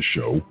guest on this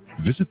show,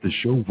 visit the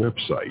show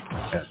website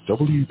at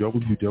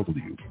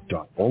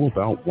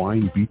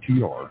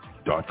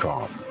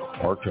www.allaboutwinebtr.com.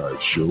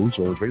 Archived shows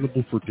are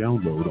available for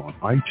download on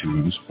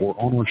iTunes or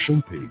on our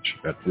show page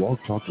at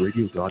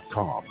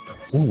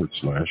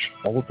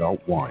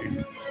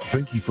blogtalkradio.com/allaboutwine.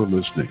 Thank you for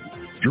listening.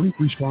 Drink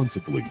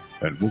responsibly,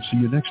 and we'll see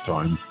you next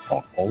time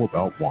on All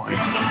About Wine.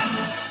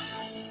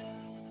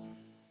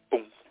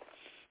 Boom.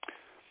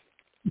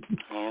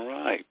 All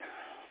right.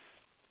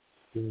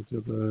 Go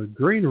to the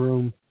green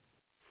room.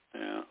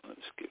 Yeah,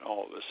 let's get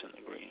all of us in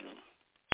the green room.